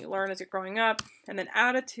 something you learn as you're growing up. And then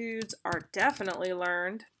attitudes are definitely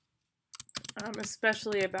learned,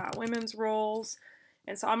 especially about women's roles.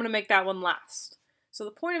 And so I'm going to make that one last. So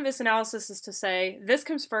the point of this analysis is to say, this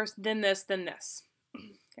comes first, then this, then this.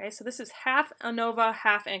 Okay, so this is half ANOVA,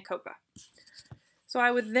 half ANCOVA. So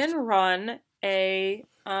I would then run a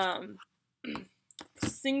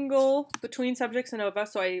single between subjects ANOVA,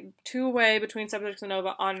 so a two-way between subjects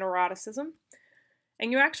ANOVA on neuroticism.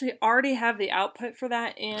 And you actually already have the output for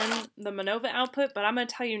that in the MANOVA output, but I'm going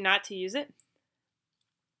to tell you not to use it,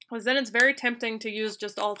 because then it's very tempting to use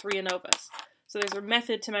just all three ANOVAs. So there's a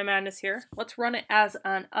method to my madness here. Let's run it as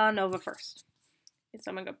an ANOVA first. Okay,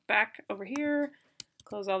 so I'm going to go back over here,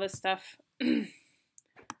 close all this stuff.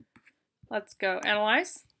 Let's go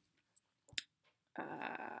analyze.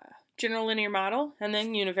 General linear model, and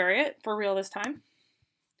then univariate for real this time.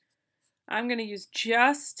 I'm going to use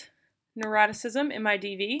just neuroticism in my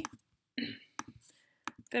DV,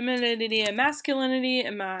 femininity and masculinity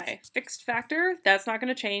in my fixed factor. That's not going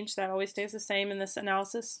to change. That always stays the same in this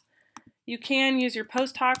analysis. You can use your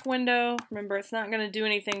post hoc window. Remember, it's not going to do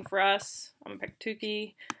anything for us. I'm going to pick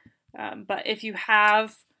Tukey. But if you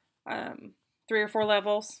have 3 or 4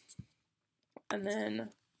 levels, and then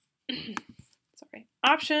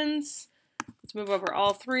options, let's move over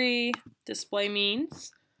all 3. Display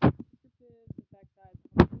means.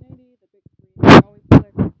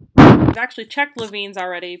 I've actually checked Levine's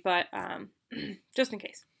already, but just in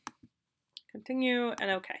case. Continue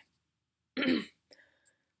and OK.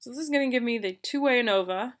 So this is going to give me the two-way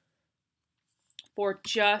ANOVA for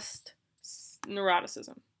just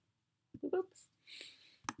neuroticism. Oops.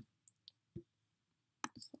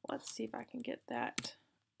 So let's see if I can get that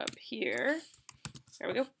up here. There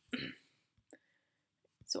we go.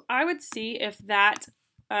 So I would see if that,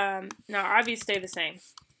 now our IVs stay the same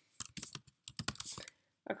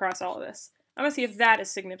across all of this. I'm going to see if that is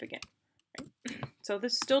significant. Right? So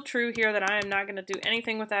this is still true here that I am not going to do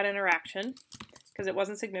anything with that interaction because it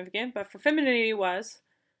wasn't significant, but for femininity it was.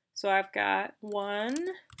 So I've got 1,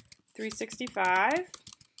 365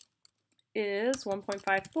 is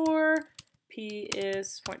 1.54, P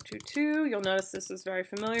is 0.22. You'll notice this is very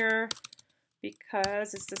familiar.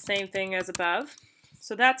 because it's the same thing as above.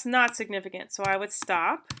 So that's not significant, so I would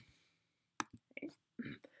stop. Okay.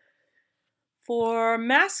 For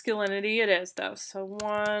masculinity, it is though. So 1,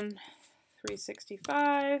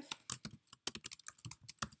 365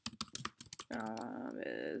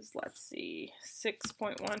 is, let's see,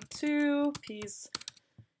 6.12. P's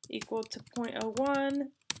equal to 0.01.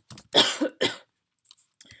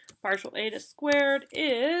 Partial eta squared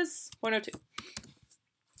is 0.02.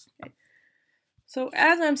 Okay. So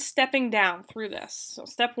as I'm stepping down through this, so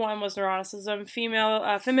step 1 was neuroticism.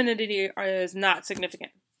 Femininity is not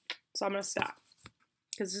significant. So I'm going to stop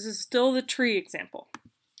because this is still the tree example.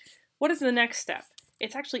 What is the next step?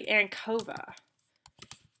 It's actually ANCOVA.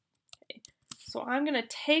 Okay. So I'm going to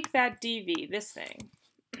take that DV, this thing,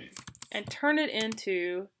 and turn it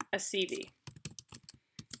into a CV.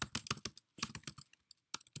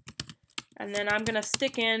 And then I'm going to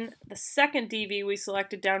stick in the second DV we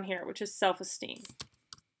selected down here, which is self-esteem.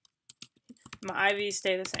 My IVs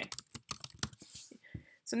stay the same.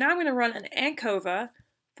 So now I'm going to run an ANCOVA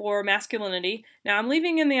for masculinity. Now I'm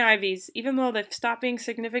leaving in the IVs, even though they've stopped being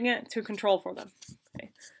significant, to control for them. Okay.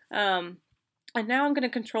 And now I'm going to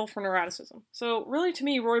control for neuroticism. So really, to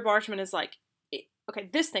me, Roy Bargmann is like, okay,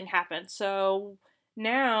 this thing happened. So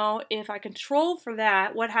now if I control for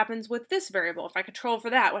that, what happens with this variable? If I control for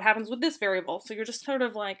that, what happens with this variable? So you're just sort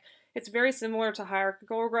of like, it's very similar to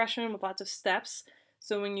hierarchical regression with lots of steps.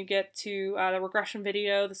 So when you get to the regression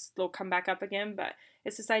video, this will come back up again, but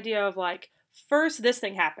it's this idea of like, first this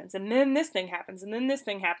thing happens, and then this thing happens, and then this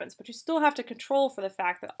thing happens, but you still have to control for the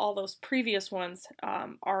fact that all those previous ones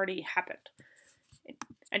already happened.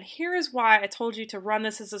 And here is why I told you to run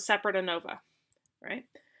this as a separate ANOVA, right?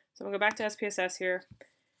 So we'll go back to SPSS here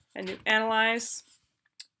and do analyze,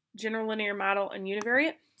 general linear model, and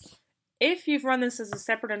univariate. If you've run this as a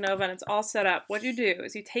separate ANOVA and it's all set up, what you do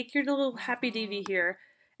is you take your little happy DV here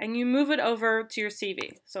and you move it over to your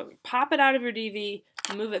CV. So pop it out of your DV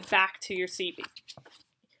and move it back to your CV.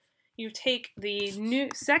 You take the new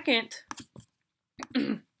second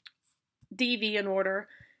DV in order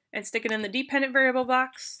and stick it in the dependent variable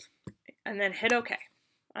box and then hit OK.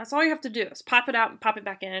 That's all you have to do is pop it out and pop it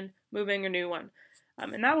back in, move in your new one.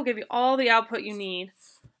 And that will give you all the output you need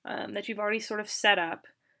that you've already sort of set up.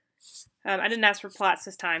 I didn't ask for plots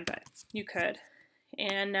this time, but you could.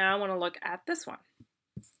 And now I want to look at this one.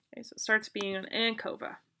 Okay, so it starts being an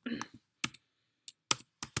ANCOVA.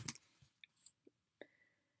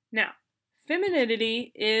 Now,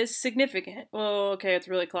 femininity is significant. Well, okay, it's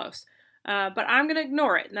really close. But I'm going to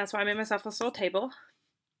ignore it, and that's why I made myself this little table.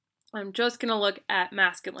 I'm just going to look at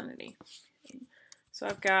masculinity. So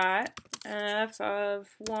I've got f of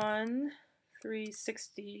 1,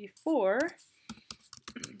 364.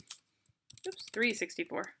 Oops,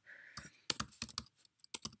 364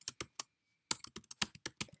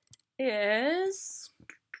 is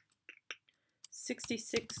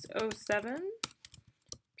 6607.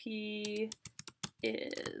 P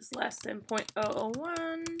is less than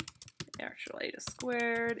 0.001. Partial eta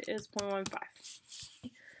squared is 0.15.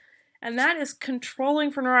 And that is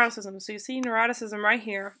controlling for neuroticism. So you see neuroticism right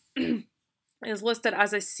here is listed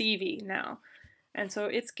as a CV now. And so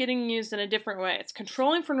it's getting used in a different way. It's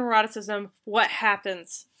controlling for neuroticism what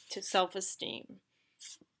happens to self-esteem.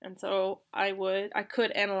 And so I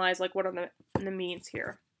could analyze like what are the means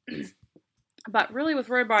here. But really with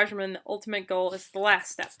Roy Bargmann, the ultimate goal is the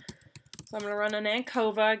last step. So I'm going to run an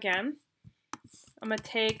ANCOVA again. I'm going to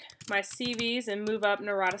take my CVs and move up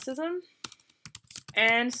neuroticism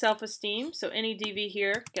and self-esteem. So any DV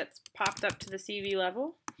here gets popped up to the CV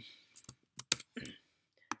level.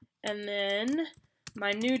 And then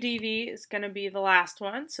my new DV is going to be the last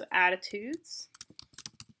one, so attitudes.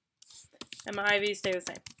 And my IVs stay the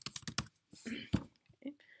same.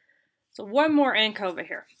 Okay. So one more ANCOVA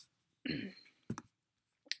here.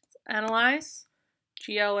 Analyze,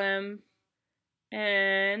 GLM,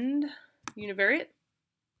 and univariate.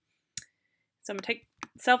 So I'm going to take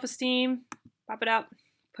self-esteem, pop it out,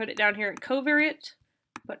 put it down here in covariate,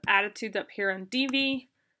 put attitudes up here on DV,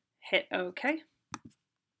 hit OK.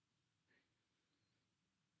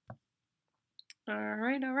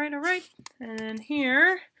 Alright. And then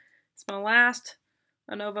here is my last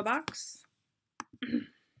ANOVA box.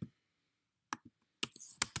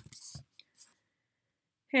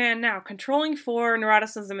 And now, controlling for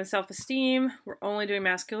neuroticism and self-esteem. We're only doing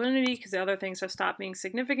masculinity because the other things have stopped being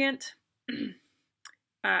significant.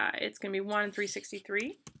 It's going to be 1,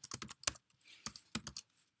 363.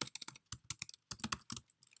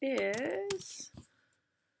 Is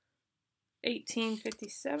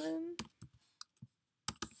 1857.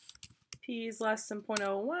 P is less than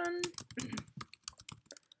 0.01.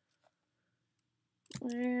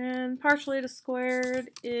 And partial eta squared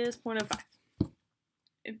is 0.05.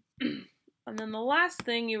 And then the last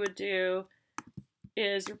thing you would do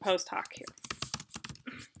is your post hoc here.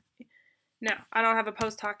 Now, I don't have a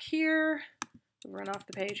post hoc here. I'll run off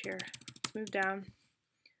the page here. Let's move down.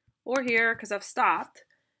 Or here, because I've stopped.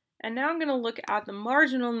 And now I'm going to look at the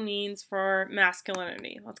marginal means for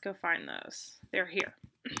masculinity. Let's go find those. They're here.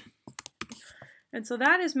 And so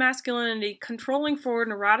that is masculinity controlling for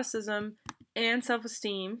neuroticism and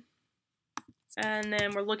self-esteem. And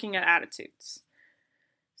then we're looking at attitudes.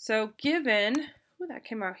 So given, ooh, that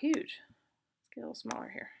came out huge. Let's get a little smaller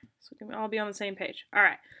here so we can all be on the same page. All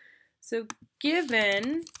right. So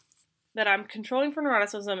given that I'm controlling for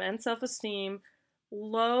neuroticism and self-esteem,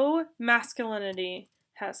 low masculinity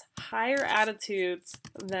has higher attitudes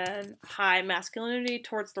than high masculinity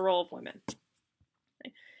towards the role of women.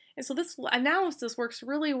 Okay. And so this analysis works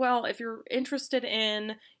really well if you're interested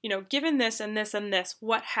in, given this and this and this,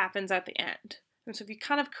 what happens at the end? And so if you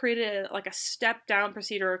kind of created like a step down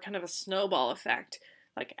procedure or kind of a snowball effect,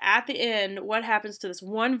 like at the end, what happens to this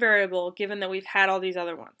one variable given that we've had all these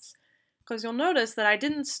other ones? Because you'll notice that I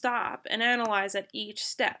didn't stop and analyze at each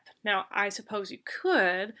step. Now, I suppose you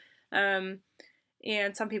could,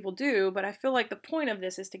 and some people do, but I feel like the point of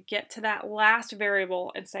this is to get to that last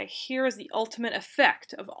variable and say, here is the ultimate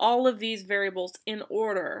effect of all of these variables in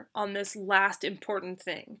order on this last important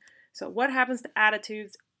thing. So what happens to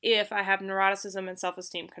attitudes if I have neuroticism and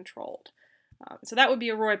self-esteem controlled? So that would be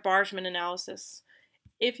a Roy Bargmann analysis.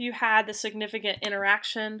 If you had the significant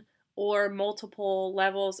interaction or multiple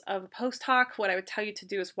levels of post hoc, what I would tell you to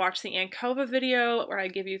do is watch the ANCOVA video where I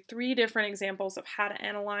give you 3 different examples of how to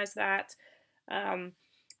analyze that,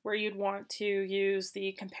 where you'd want to use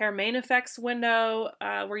the compare main effects window,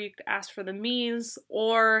 where you ask for the means,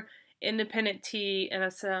 or independent T, and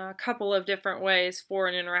it's a couple of different ways for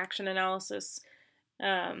an interaction analysis,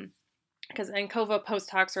 because ANCOVA post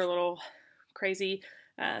hocs are a little crazy.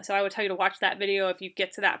 So I would tell you to watch that video if you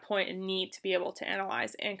get to that point and need to be able to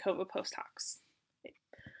analyze ANCOVA post hocs.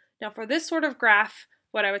 Now for this sort of graph,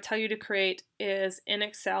 what I would tell you to create is in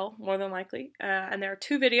Excel, more than likely. And there are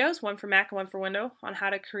 2 videos, one for Mac and one for Windows, on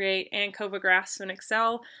how to create ANCOVA graphs in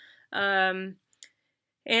Excel and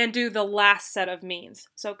do the last set of means.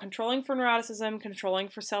 So controlling for neuroticism, controlling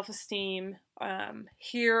for self-esteem,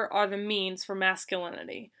 here are the means for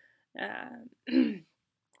masculinity.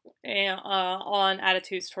 And on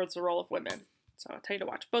attitudes towards the role of women. So I'll tell you to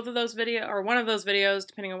watch both of those videos, or one of those videos,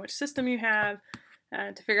 depending on which system you have,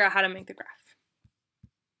 to figure out how to make the graph.